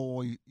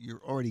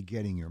already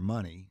getting your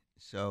money.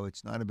 So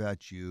it's not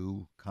about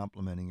you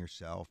complimenting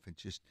yourself.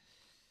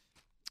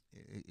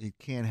 It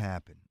can't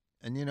happen.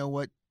 And you know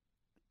what?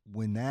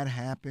 When that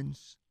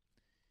happens,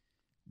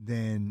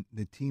 then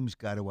the team's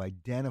got to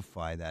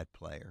identify that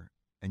player.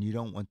 And you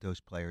don't want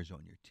those players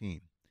on your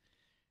team.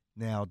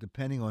 Now,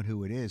 depending on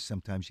who it is,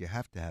 sometimes you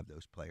have to have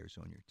those players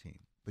on your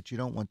team. But you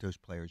don't want those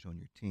players on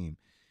your team.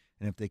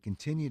 And if they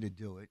continue to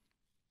do it,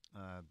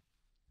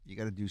 you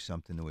got to do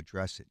something to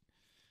address it.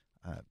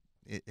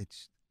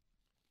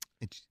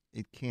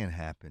 It can't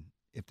happen.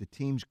 If the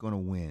team's going to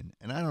win,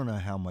 and I don't know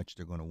how much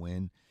they're going to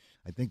win.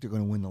 I think they're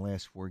going to win the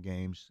last 4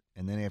 games.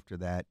 And then after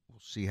that, we'll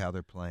see how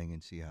they're playing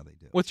and see how they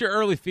do. What's your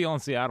early feel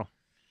in Seattle?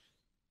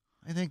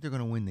 I think they're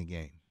going to win the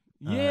game.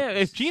 Yeah,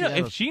 if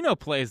Gino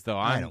plays, though,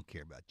 I don't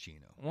care about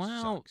Gino.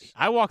 Well,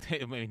 I walked.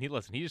 I mean, he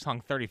just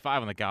hung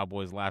 35 on the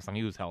Cowboys last time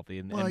he was healthy,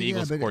 and the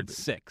Eagles scored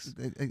 6.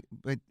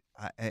 But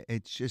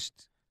it's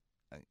just,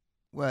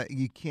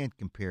 you can't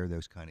compare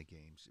those kind of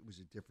games. It was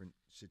a different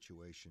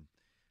situation.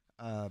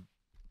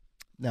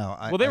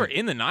 They were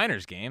in the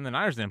Niners game. The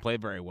Niners didn't play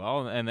very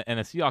well, and the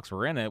Seahawks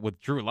were in it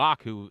with Drew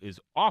Lock, who is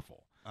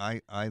awful.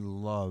 I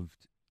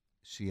loved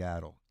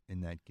Seattle in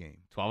that game.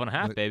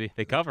 12.5, baby.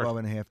 They covered.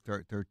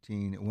 12.5,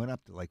 13. It went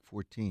up to like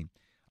 14.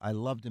 I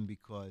loved him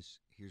because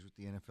here's what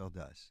the NFL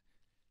does.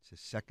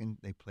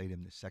 They played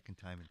him the second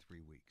time in 3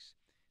 weeks.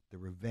 The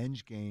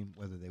revenge game,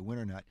 whether they win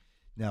or not.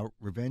 Now,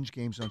 revenge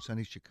games on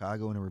Sunday,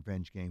 Chicago in a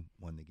revenge game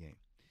won the game.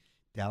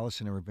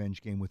 Dallas in a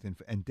revenge game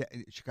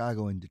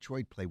Chicago and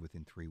Detroit played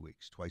within 3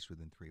 weeks, twice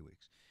within 3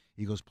 weeks.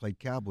 Eagles played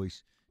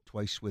Cowboys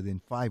twice within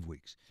 5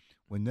 weeks.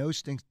 When those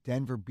things,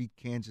 Denver beat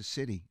Kansas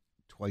City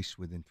twice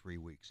within 3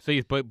 weeks.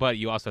 So, but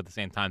you also at the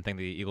same time think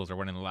the Eagles are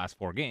winning the last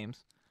 4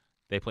 games.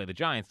 They play the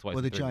Giants twice.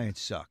 Well, the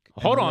Giants suck.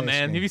 Hold on,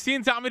 man. Game. Have you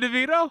seen Tommy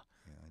DeVito?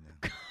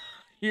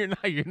 Yeah, I know.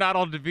 You're not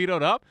all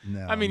DeVito'd up.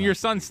 No, I mean, your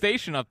son's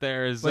station up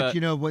there is. But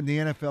when the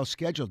NFL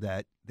scheduled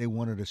that, they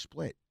wanted a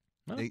split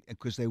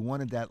because they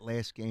wanted that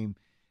last game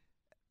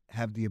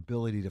have the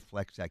ability to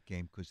flex that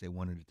game because they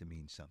wanted it to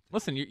mean something.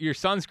 Listen, your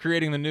son's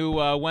creating the new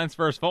Wentz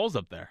versus Foles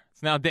up there.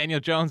 It's now Daniel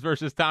Jones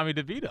versus Tommy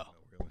DeVito.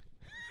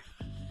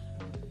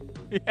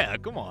 Yeah,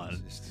 come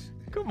on.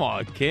 Come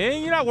on,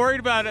 King. You're not worried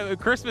about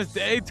Christmas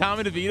Day,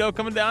 Tommy DeVito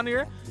coming down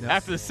here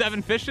after the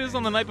 7 fishes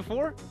on the night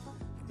before?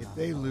 If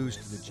they lose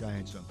to the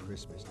Giants on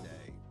Christmas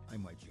Day, I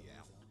might be out.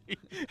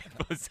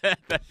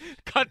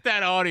 Cut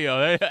that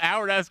audio.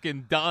 Howard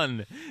Eskin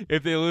done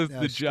if they lose to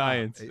the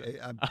Giants.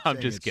 I'm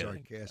just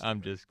kidding.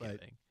 I'm just kidding.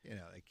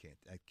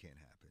 That can't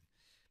happen.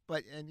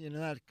 But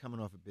not coming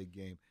off a big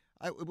game.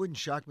 It wouldn't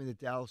shock me that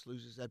Dallas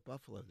loses at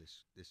Buffalo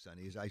this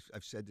Sunday.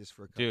 I've said this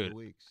for a couple of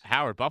weeks.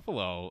 Howard,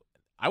 Buffalo,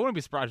 I wouldn't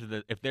be surprised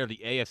if they're the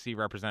AFC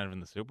representative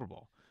in the Super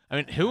Bowl. I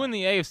mean, who in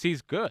the AFC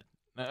is good?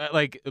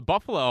 Like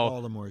Buffalo.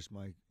 Baltimore is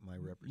my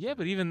representative. Yeah,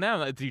 but even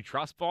them, do you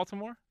trust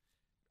Baltimore?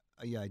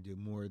 Yeah, I do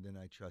more than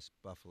I trust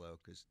Buffalo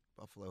because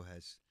Buffalo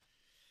has.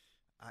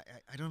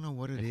 I don't know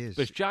what it is.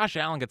 But Josh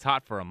Allen gets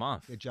hot for a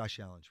month. Yeah, Josh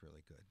Allen's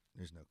really good.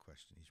 There's no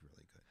question, he's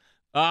really good.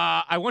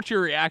 I want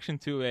your reaction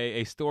to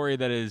a story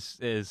that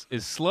is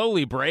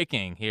slowly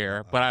breaking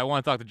here, but I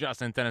want to talk to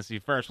Justin in Tennessee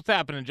first. What's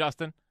happening,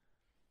 Justin?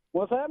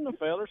 What's happening,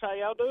 fellas? How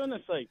y'all doing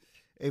this week?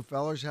 Hey,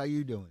 fellas, how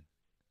you doing?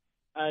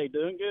 Hey,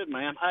 doing good,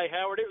 man. Hey,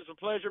 Howard, it was a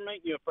pleasure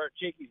meeting you up there at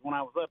Chickies when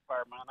I was up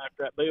there, man,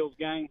 after that Bills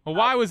game. Well,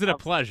 why was it a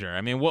pleasure?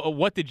 I mean,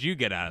 what did you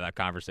get out of that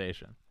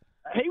conversation?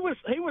 He was.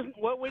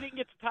 Well, we didn't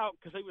get to talk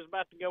because he was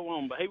about to go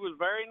on, but he was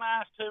very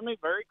nice to me,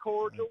 very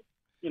cordial.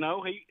 You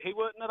know, he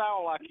wasn't at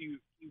all like you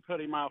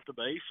put him off to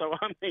be. So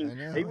I mean,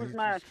 he was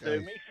nice to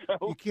me. So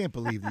you can't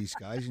believe these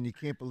guys, and you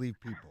can't believe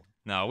people.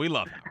 No, we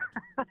love him.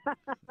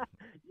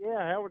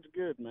 Yeah, Howard's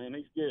good, man.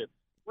 He's good.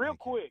 Real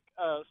quick,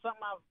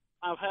 something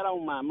I've had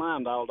on my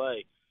mind all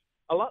day.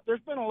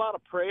 There's been a lot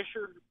of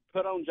pressure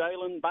put on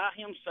Jalen by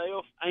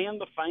himself and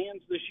the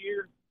fans this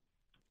year,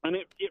 and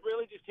it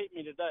really just hit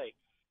me today.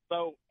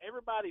 So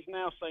everybody's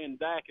now saying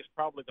Dak is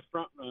probably the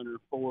front runner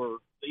for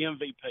the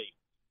MVP.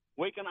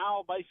 We can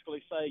all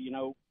basically say, you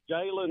know,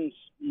 Jalen's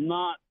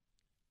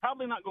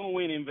probably not going to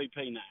win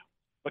MVP now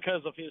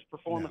because of his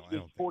performance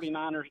against the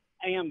 49ers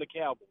and the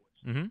Cowboys.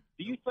 Mm-hmm.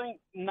 Do you think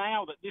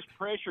now that this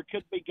pressure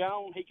could be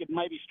gone, he could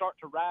maybe start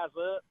to rise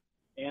up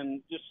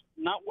and just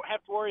not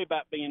have to worry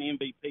about being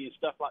MVP and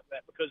stuff like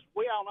that? Because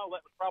we all know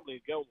that was probably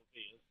a goal of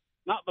his.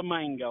 Not the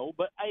main goal,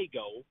 but a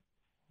goal.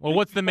 Well,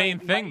 what's the main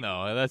thing,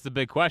 though? That's the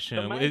big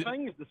question. The main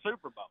thing is the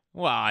Super Bowl.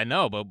 Well, I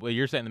know, but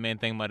you're saying the main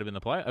thing might have been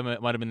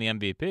might have been the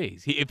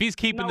MVP. If he's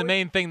keeping the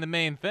main thing.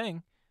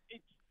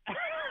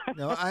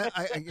 No, I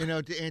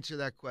to answer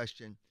that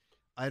question,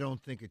 I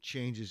don't think it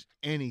changes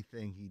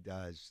anything he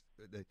does.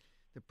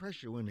 The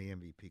pressure to win the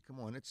MVP. Come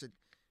on, it's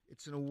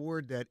an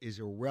award that is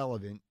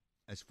irrelevant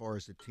as far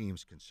as the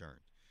team's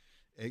concerned.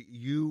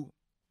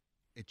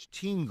 It's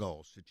team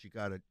goals that you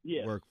got to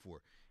work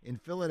for. In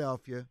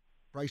Philadelphia,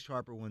 Bryce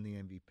Harper won the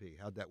MVP.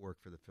 How'd that work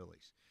for the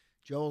Phillies?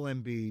 Joel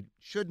Embiid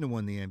shouldn't have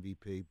won the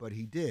MVP, but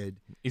he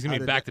did. He's going to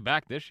be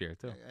back-to-back this year,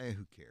 too.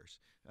 Who cares?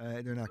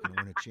 They're not going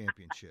to win a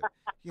championship.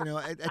 You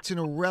know, that's an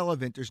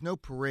irrelevant. There's no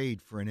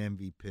parade for an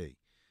MVP.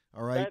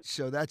 All right?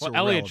 So that's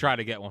irrelevant. Elliott tried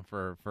to get one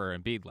for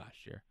Embiid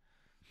last year.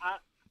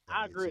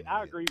 I agree.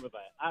 I agree with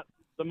that.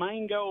 The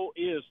main goal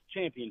is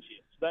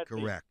championships. That's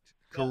correct.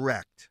 It.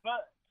 Correct.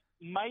 But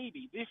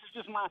maybe this is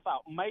just my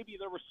thought. Maybe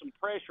there was some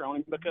pressure on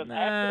him because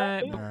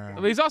after that,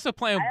 But he's also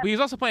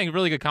playing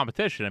really good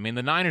competition. I mean,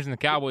 the Niners and the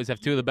Cowboys have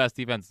two of the best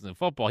defenses in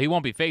football. He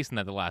won't be facing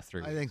that the last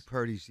 3 weeks. I think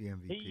Purdy's the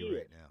MVP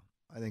right now.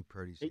 I think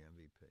Purdy's the MVP.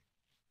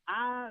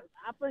 I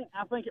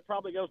think it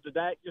probably goes to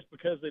Dak just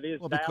because it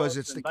is. Well, Dallas because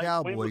it's the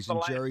Cowboys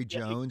and Jerry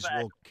Jones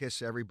exactly. will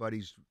kiss every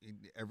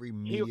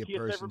media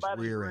person's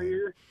rear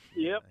end.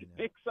 Yep,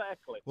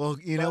 exactly. Well,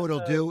 you know what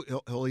he'll do?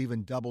 He'll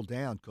even double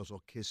down because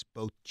he'll kiss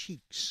both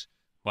cheeks.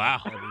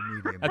 Wow,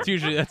 that's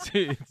usually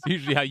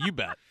how you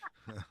bet.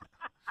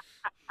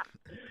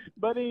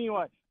 But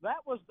anyway, that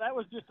was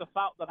just a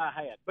thought that I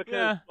had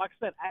because, like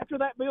I said, after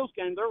that Bills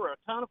game, there were a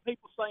ton of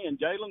people saying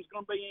Jalen's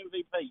going to be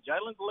MVP.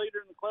 Jalen's the leader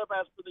in the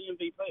clubhouse for the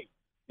MVP,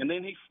 and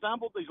then he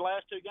stumbled these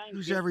last 2 games.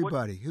 Who's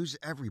everybody? Who's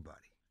everybody?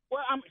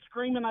 Well, I'm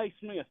screaming A.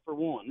 Smith for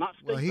one, not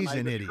Stephen Well, he's A,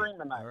 an idiot.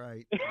 All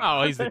right.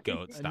 Oh, he's the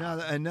GOAT.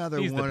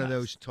 Another one of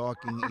those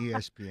talking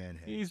ESPN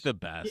heads. He's the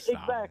best.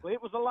 Exactly.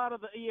 It was a lot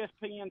of the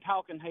ESPN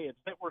talking heads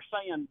that were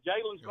saying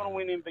Jalen's going to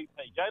win MVP.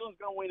 Jalen's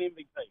going to win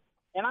MVP.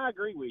 And I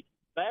agree with you.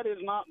 That is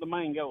not the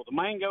main goal. The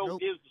main goal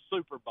is the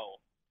Super Bowl.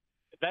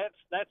 That's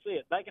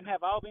it. They can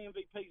have all the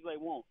MVPs they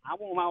want. I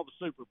want all the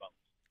Super Bowls.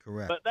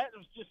 Correct. But that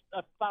was just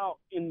a thought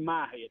in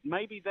my head.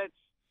 Maybe this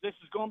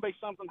is going to be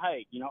something,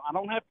 hey, I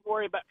don't have to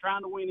worry about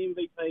trying to win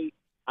MVP.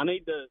 I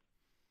need to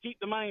keep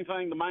the main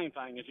thing,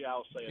 as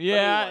y'all said.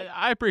 Yeah, anyway.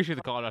 I appreciate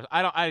the call.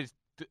 I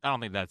don't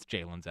think that's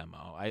Jalen's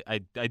MO.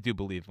 I do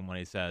believe him when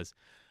he says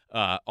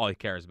all he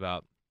cares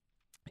about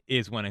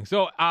is winning.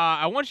 So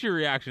I want your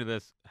reaction to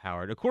this,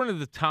 Howard. According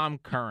to Tom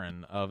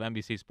Curran of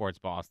NBC Sports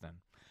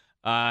Boston,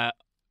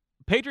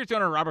 Patriots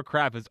owner Robert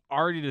Kraft has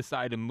already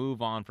decided to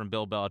move on from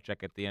Bill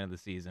Belichick at the end of the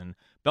season.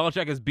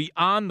 Belichick is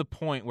beyond the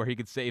point where he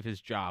could save his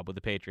job with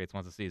the Patriots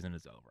once the season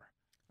is over.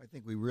 I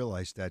think we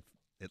realized that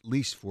at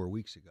least 4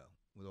 weeks ago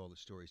with all the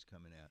stories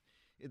coming out.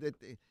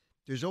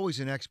 There's always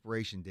an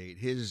expiration date.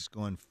 His has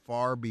gone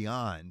far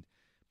beyond,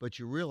 but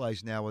you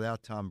realize now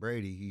without Tom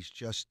Brady, he's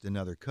just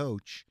another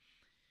coach.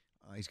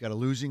 He's got a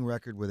losing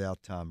record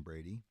without Tom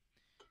Brady.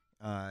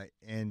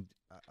 And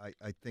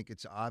I think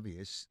it's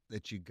obvious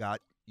that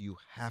you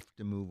have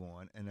to move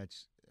on, and I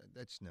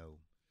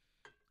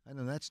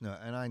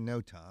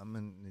know Tom,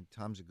 and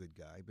Tom's a good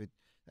guy, but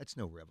that's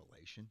no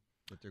revelation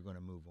that they're going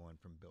to move on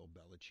from Bill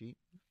Belichick.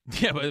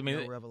 Yeah, but I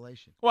mean, no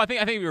revelation. Well, I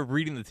think we were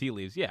reading the tea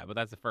leaves, yeah, but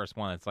that's the first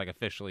one that's like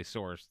officially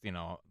sourced.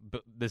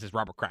 But this is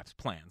Robert Kraft's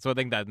plan, so I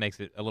think that makes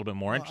it a little bit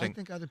more interesting. I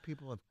think other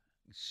people have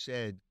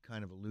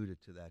kind of alluded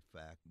to that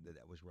fact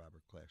that was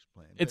Robert Kraft's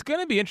plan. It's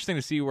going to be interesting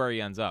to see where he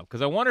ends up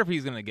because I wonder if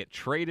he's going to get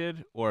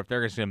traded or if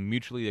they're going to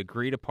mutually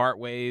agree to part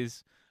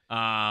ways.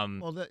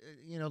 Well,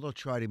 they'll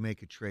try to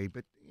make a trade,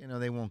 but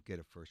they won't get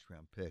a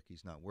first-round pick.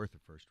 He's not worth a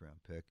first-round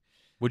pick.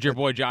 Would your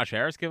boy Josh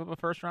Harris give up a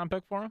first-round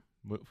pick for him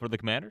for the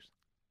Commanders?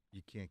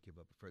 You can't give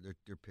up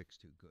their pick's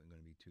too good.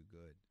 Going to be too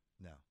good.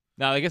 No.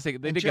 No, I guess they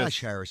did.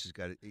 Josh Harris has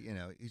got it.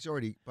 He's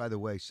already. By the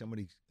way,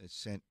 somebody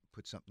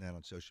put something out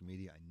on social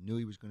media. I knew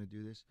he was going to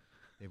do this.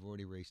 They've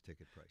already raised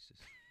ticket prices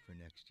for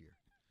next year.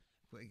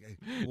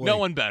 Boy, no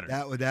one better.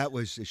 That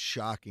was a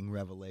shocking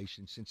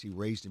revelation since he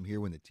raised him here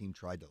when the team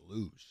tried to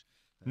lose.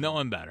 No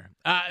one better.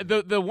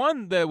 The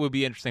one that would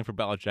be interesting for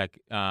Belichick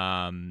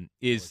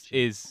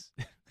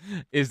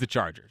is the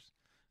Chargers.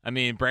 I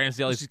mean, Brandon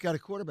Staley's He's got a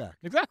quarterback.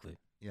 Exactly.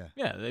 Yeah.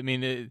 Yeah. I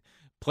mean, it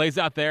plays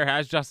out there,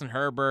 has Justin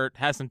Herbert,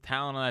 has some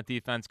talent on that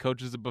defense,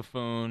 coaches a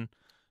buffoon.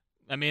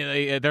 I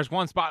mean, there's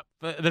one spot.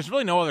 There's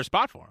really no other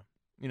spot for him.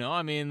 You know,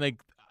 I mean,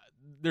 like,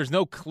 there's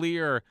no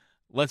clear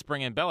let's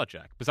bring in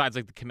Belichick besides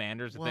like the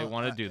Commanders if they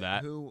want to do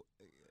that.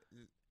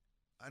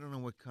 I don't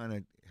know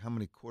how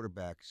many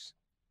quarterbacks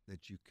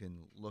that you can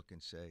look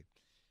and say,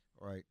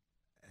 all right,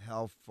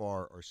 how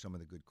far are some of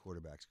the good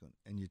quarterbacks going?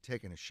 And you're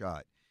taking a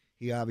shot.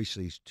 He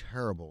obviously is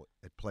terrible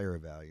at player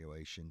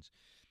evaluations.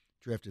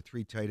 Drafted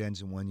 3 tight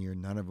ends in 1 year,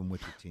 none of them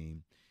with the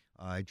team.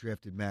 I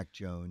drafted Mac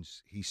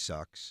Jones. He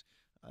sucks.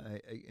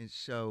 And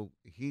so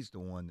he's the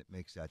one that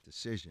makes that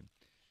decision.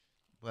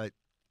 But,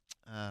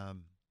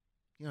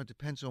 it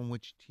depends on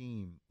which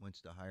team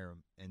wants to hire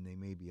him, and they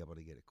may be able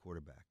to get a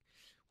quarterback.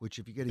 Which,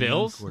 if you get a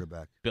young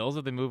quarterback. Bills,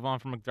 if they move on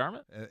from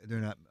McDermott? They're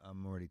not.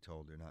 I'm already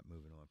told they're not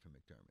moving on from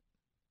McDermott.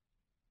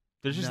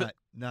 There's just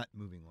not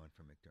moving on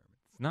from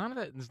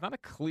McDermott. There's not a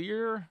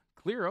clear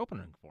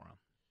opening for him.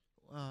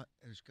 Well,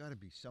 there's got to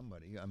be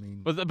somebody. I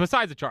mean, but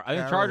besides the Chargers, I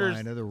think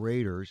Chargers,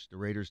 the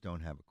Raiders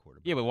don't have a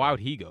quarterback. Yeah, but why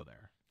would he go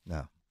there?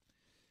 No.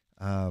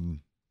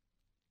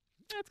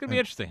 It's going to be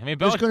interesting. I mean,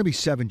 there's going to be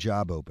 7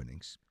 job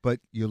openings, but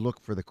you look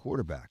for the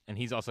quarterback, and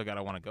he's also got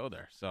to want to go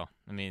there. So,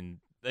 I mean,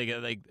 they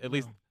at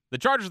least the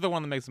Chargers are the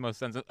one that makes the most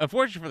sense.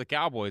 Unfortunately for the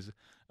Cowboys,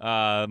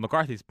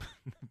 McCarthy's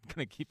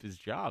going to keep his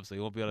job, so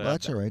he won't be able to. Well,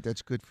 that's all right.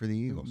 That's good for the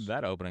Eagles.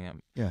 That opening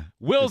him. Yeah.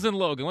 Will's in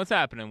Logan. What's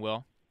happening,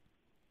 Will?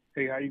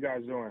 Hey, how you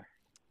guys doing?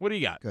 What do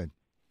you got? Good.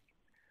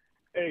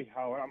 Hey,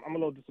 Howard, I'm a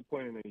little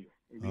disappointed in you.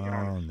 To be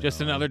honest. No.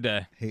 Just another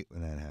day. Hate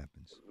when that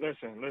happens.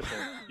 Listen.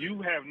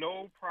 You have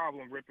no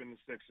problem ripping the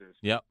Sixers.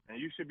 Yep. And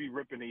you should be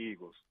ripping the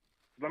Eagles.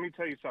 Let me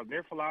tell you something.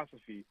 Their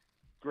philosophy,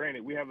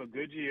 granted, we have a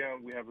good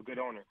GM, we have a good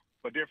owner,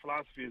 but their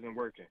philosophy isn't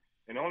working.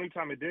 And the only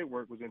time it did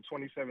work was in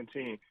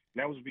 2017, and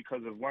that was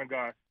because of one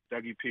guy,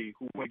 Dougie P.,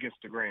 who went against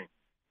the grain.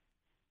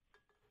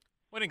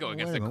 We didn't go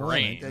against the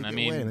grain. Wait a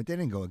minute. They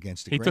didn't go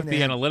against the grain. He took the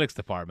analytics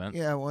department.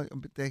 Yeah, well,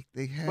 but they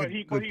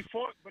had.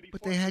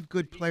 But they had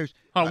good players.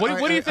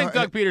 What do you think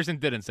Doug Peterson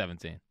did in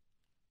 17?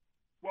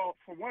 Well,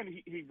 for one,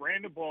 he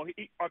ran the ball.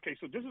 Okay,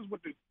 so this is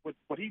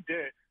what he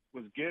did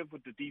was give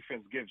what the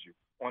defense gives you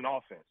on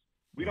offense.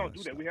 We don't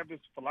do that. We have this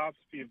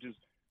philosophy of just.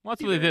 Well,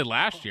 that's what they did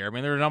last year. I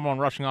mean, they were the number one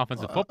rushing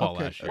offensive football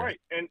last year. Right,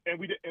 and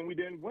we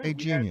didn't win. Hey,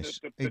 genius.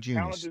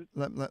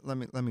 Let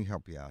me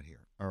help you out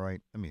here. All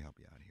right, let me help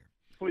you out here.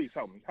 Please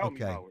help me. Help me,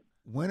 Howard.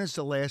 When is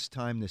the last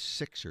time the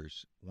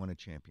Sixers won a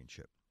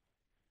championship?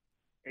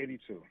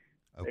 82.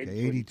 Okay,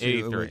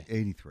 83.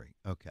 83.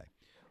 Okay.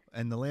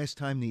 And the last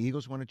time the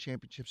Eagles won a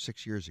championship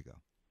 6 years ago,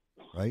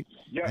 right?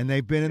 Yeah. And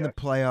they've been in the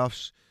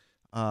playoffs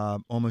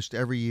almost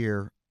every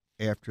year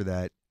after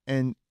that,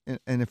 and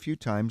a few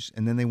times,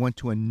 and then they went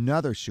to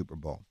another Super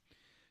Bowl.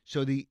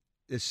 So the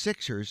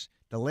Sixers,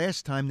 the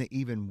last time they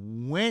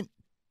even went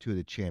to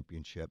the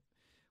championship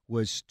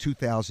was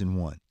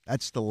 2001.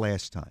 That's the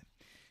last time.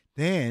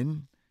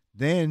 Then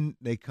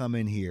they come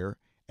in here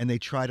and they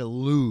try to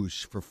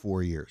lose for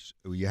 4 years.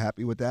 Are you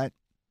happy with that?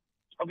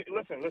 Okay,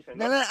 listen.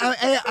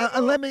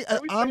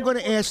 I'm going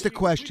to ask the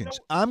questions.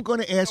 I'm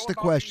going to ask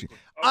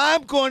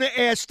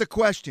the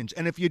questions.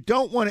 And if you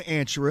don't want to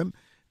answer them,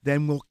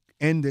 then we'll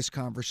end this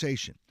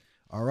conversation.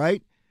 All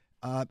right?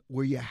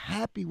 Were you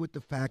happy with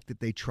the fact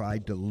that they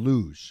tried to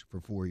lose for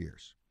 4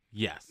 years?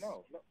 Yes.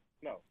 No.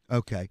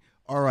 Okay.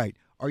 All right.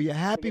 Are you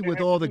happy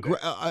with all the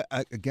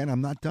again,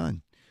 I'm not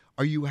done.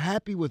 Are you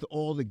happy with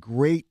all the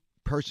great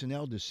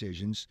personnel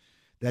decisions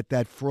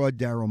that fraud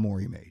Daryl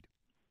Morey made?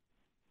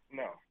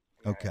 No.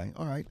 Okay.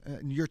 All right.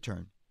 Your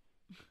turn.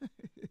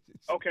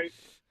 Okay.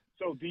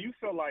 So do you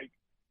feel like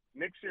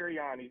Nick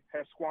Sirianni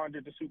has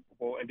squandered the Super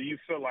Bowl, and do you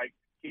feel like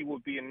he will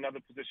be in another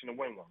position to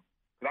win one?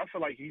 Because I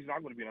feel like he's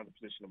not going to be in another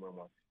position to win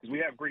one because we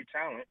have great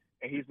talent,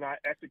 and he's not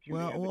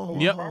executing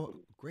properly.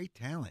 Great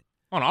talent.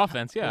 On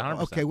offense, yeah,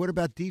 100%. Okay, what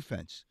about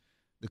defense?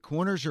 The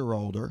corners are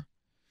older.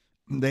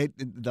 The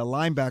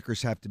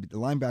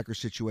linebacker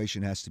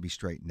situation has to be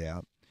straightened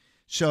out.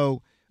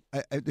 So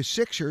the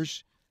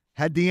Sixers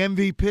had the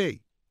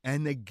MVP,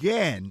 and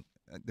again,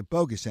 the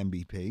bogus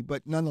MVP,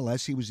 but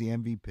nonetheless, he was the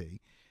MVP.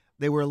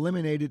 They were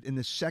eliminated in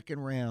the second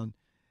round.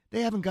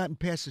 They haven't gotten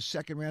past the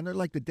second round. They're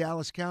like the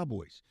Dallas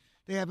Cowboys.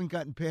 They haven't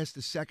gotten past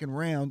the second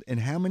round in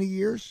how many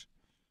years?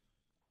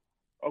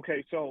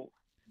 Okay,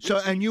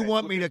 and you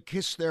want me to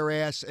kiss their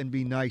ass and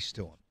be nice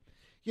to them?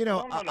 You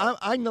know, No.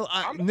 I know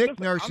Nick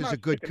Nurse is a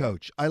good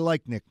coach. I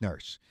like Nick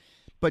Nurse.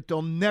 But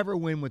they'll never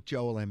win with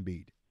Joel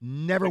Embiid.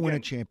 Never win a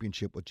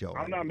championship with Joel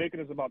Embiid. I'm not making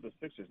this about the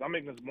Sixers. I'm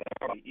making this more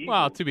about the Eagles.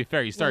 Well, to be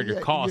fair, you started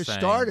your call you saying.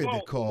 You started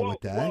the call with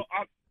that. Well,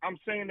 I'm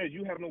saying that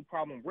you have no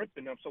problem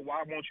ripping them, so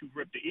why won't you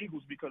rip the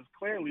Eagles? Because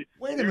clearly...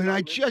 Wait a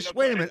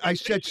minute. I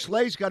said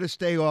Slay's got to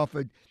stay off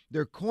it.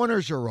 Their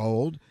corners are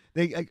old.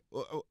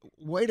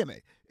 Wait a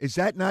minute. Is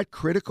that not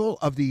critical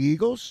of the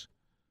Eagles?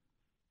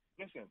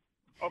 Listen.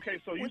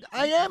 Okay, so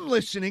I am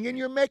listening, and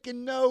you're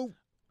making no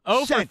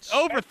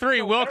Over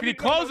 3, Will. Can you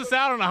close us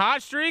out on a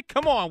hot streak?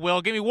 Come on,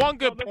 Will. Give me one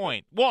good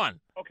point. One.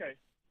 Okay,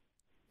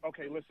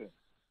 listen.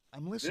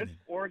 I'm listening.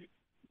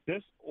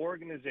 This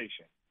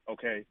organization,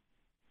 okay,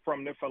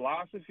 from the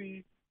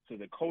philosophy to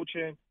the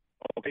coaching,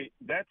 okay,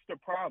 that's the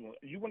problem.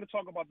 You want to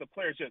talk about the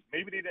players, yes,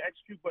 maybe they didn't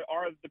execute, but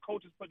are the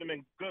coaches putting them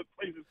in good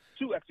places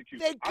to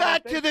execute? They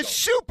got to the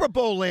Super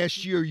Bowl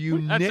last year, you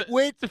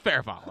nitwit. It's a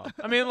fair follow-up.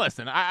 I mean,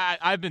 listen,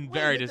 I've been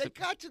very disappointed.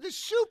 They got to the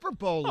Super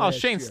Bowl last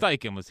Shane year.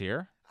 Steichen was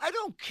here. I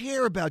don't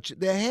care about you.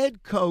 The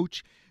head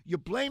coach, you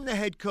blame the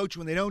head coach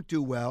when they don't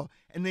do well,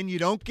 and then you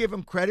don't give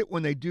them credit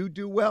when they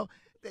do well.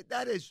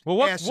 That is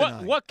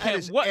asinine.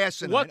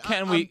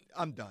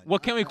 I'm done.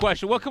 What can we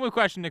question? What can we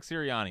question Nick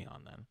Sirianni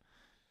on then?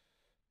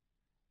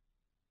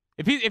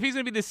 If he's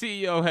going to be the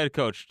CEO head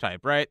coach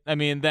type, right? I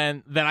mean,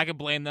 then I can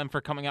blame them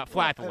for coming out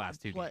flat the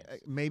last 2 games.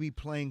 Maybe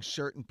playing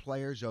certain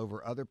players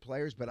over other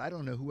players, but I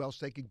don't know who else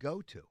they could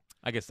go to.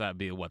 I guess that'd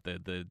be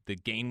the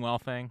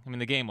Gainwell thing. I mean,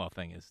 the Gainwell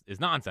thing is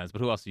nonsense,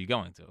 but who else are you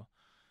going to?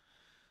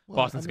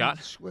 Boston Scott?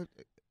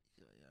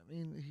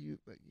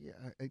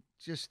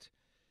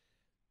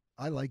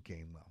 I like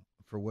Gainwell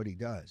for what he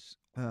does.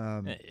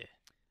 I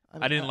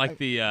didn't like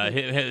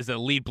his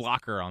lead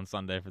blocker on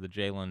Sunday for the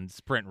Jalen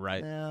sprint,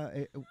 right?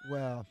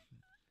 Yeah,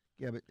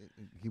 but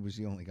he was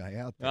the only guy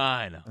out there.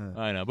 I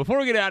know. Before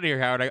we get out of here,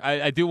 Howard,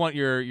 I do want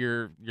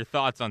your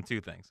thoughts on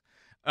two things.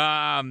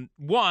 One,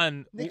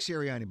 Nick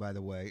Sirianni, by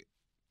the way,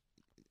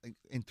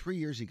 in 3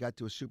 years he got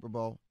to a Super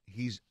Bowl.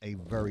 He's a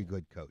very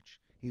good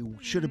coach. He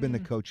should have been the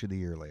coach of the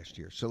year last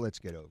year. So let's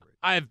get over it.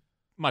 I have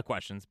my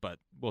questions, but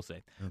we'll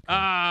see.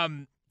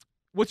 Okay.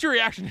 What's your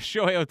reaction to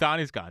Shohei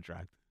Ohtani's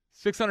contract?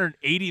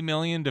 $680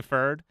 million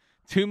deferred,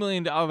 $2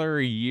 million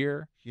a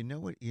year. You know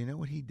what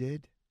he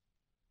did?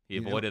 He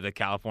avoided the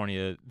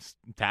California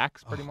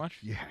tax, pretty much.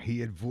 Yeah,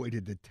 he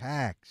avoided the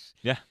tax.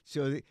 Yeah.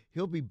 So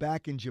he'll be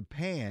back in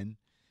Japan,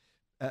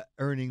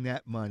 earning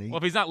that money. Well,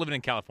 if he's not living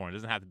in California, it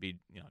doesn't have to be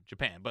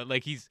Japan. But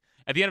he's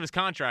at the end of his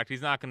contract,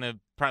 he's not going to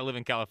probably live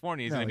in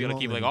California. He's going to be able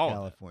to keep all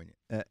California.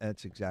 of it.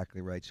 That's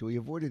exactly right. So he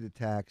avoided the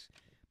tax,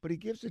 but he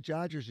gives the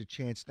Dodgers a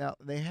chance. Now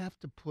they have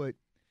to put,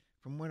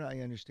 from what I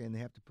understand, they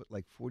have to put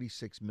like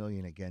 $46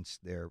 million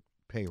against their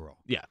payroll.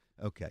 Yeah.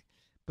 Okay,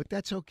 but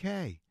that's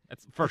okay.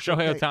 That's for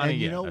Shohei Ohtani. And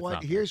you know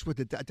what? Here's what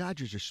the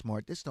Dodgers are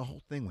smart. The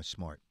whole thing was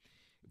smart.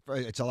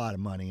 It's a lot of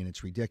money and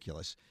it's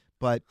ridiculous,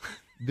 but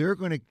they're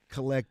going to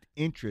collect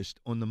interest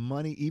on the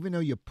money, even though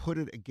you put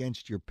it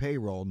against your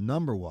payroll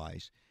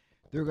number-wise.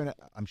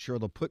 I'm sure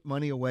they'll put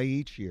money away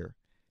each year,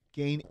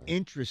 gain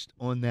interest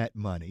on that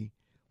money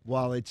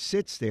while it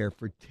sits there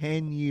for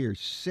 10 years,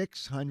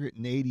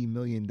 $680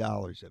 million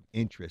of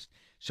interest.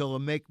 So they'll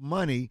make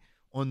money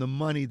on the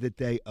money that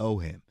they owe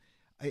him.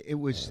 It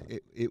was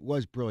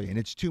brilliant.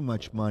 It's too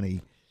much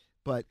money,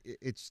 but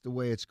it's the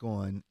way it's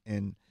gone.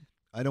 And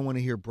I don't want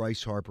to hear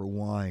Bryce Harper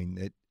whine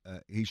that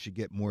he should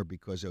get more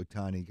because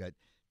Ohtani got.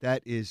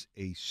 That is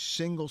a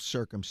single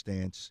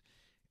circumstance.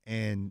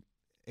 And,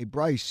 hey,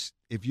 Bryce,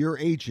 if your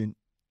agent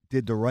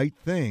did the right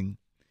thing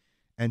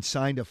and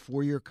signed a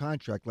 4-year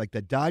contract, like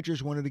the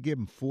Dodgers wanted to give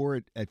him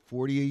at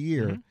 $40 a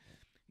year,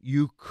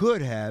 you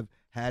could have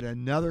had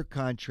another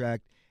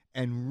contract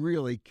and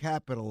really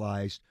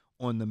capitalized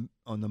on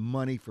the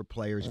money for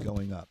players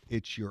going up.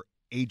 It's your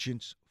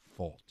agent's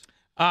fault.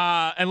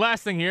 And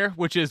last thing here,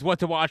 which is what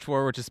to watch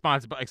for, which is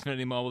sponsored by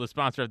Xfinity Mobile. The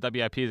sponsor of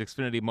WIP is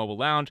Xfinity Mobile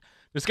Lounge.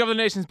 Discover the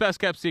nation's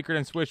best-kept secret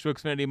and switch to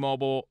Xfinity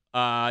Mobile.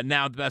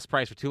 Now the best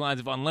price for 2 lines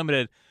of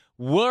unlimited.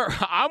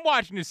 I'm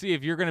watching to see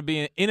if you're going to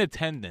be in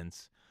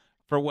attendance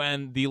for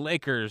when the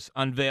Lakers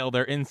unveil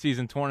their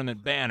in-season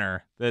tournament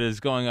banner that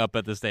is going up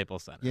at the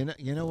Staples Center.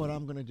 You know what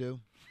I'm going to do?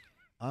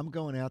 I'm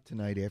going out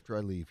tonight after I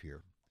leave here.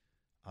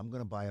 I'm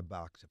going to buy a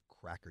box of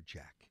Cracker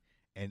Jack.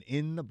 And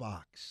in the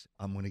box,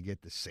 I'm going to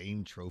get the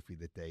same trophy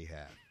that they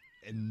have.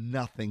 And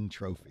nothing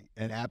trophy.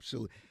 And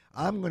absolutely,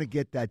 I'm going to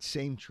get that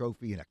same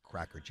trophy in a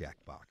Cracker Jack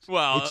box.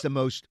 Well, it's the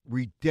most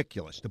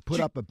ridiculous to put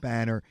up a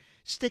banner.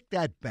 Stick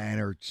that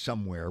banner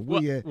somewhere.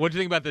 What do you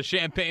think about the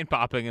champagne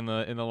popping in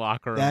the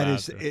locker room?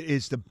 It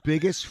is the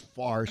biggest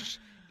farce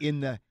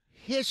in the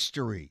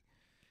history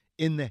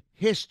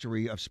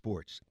of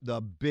sports.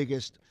 The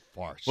biggest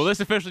farce. Well, this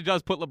officially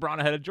does put LeBron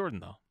ahead of Jordan,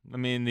 though. I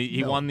mean,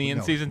 he won the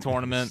in-season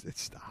tournament.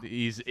 It's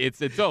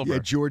over. Yeah,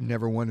 Jordan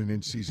never won an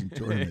in-season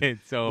tournament.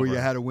 It's over. Where you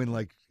had to win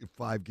like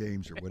 5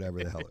 games or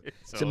whatever the hell.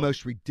 It's the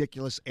most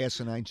ridiculous,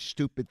 asinine,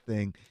 stupid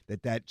thing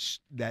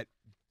that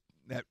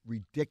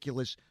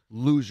ridiculous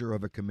loser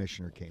of a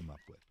commissioner came up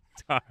with.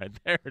 All right,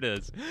 there it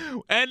is.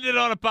 Ended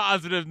on a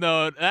positive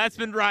note. That's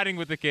been Riding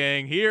with the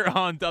King here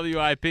on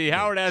WIP.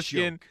 Howard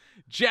Eskin,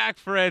 Jack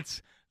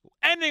Fritz.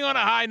 Ending on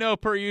a high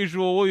note per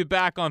usual. We'll be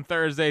back on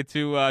Thursday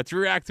to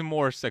react to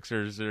more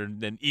Sixers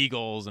and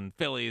Eagles and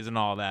Phillies and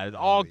all that. It's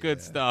all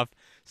good stuff.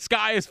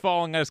 Sky is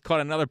falling. I just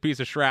caught another piece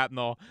of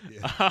shrapnel.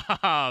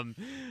 Yeah.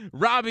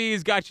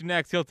 Robbie's got you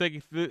next. He'll take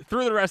you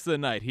through the rest of the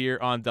night here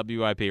on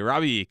WIP.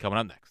 Robbie coming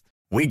up next.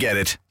 We get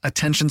it.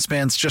 Attention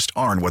spans just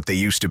aren't what they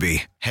used to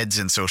be. Heads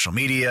in social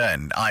media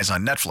and eyes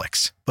on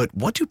Netflix. But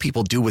what do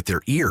people do with their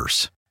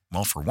ears?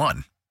 Well, for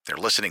one, They're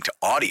listening to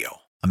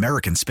audio.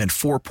 Americans spend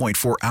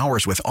 4.4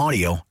 hours with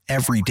audio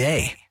every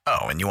day.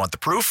 Oh, and you want the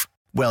proof?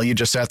 Well, you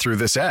just sat through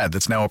this ad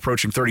that's now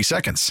approaching 30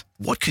 seconds.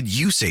 What could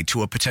you say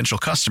to a potential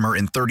customer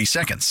in 30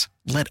 seconds?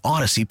 Let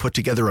Odyssey put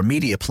together a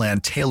media plan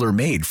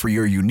tailor-made for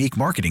your unique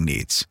marketing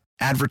needs.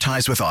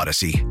 Advertise with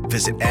Odyssey.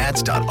 Visit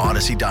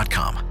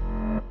ads.odyssey.com.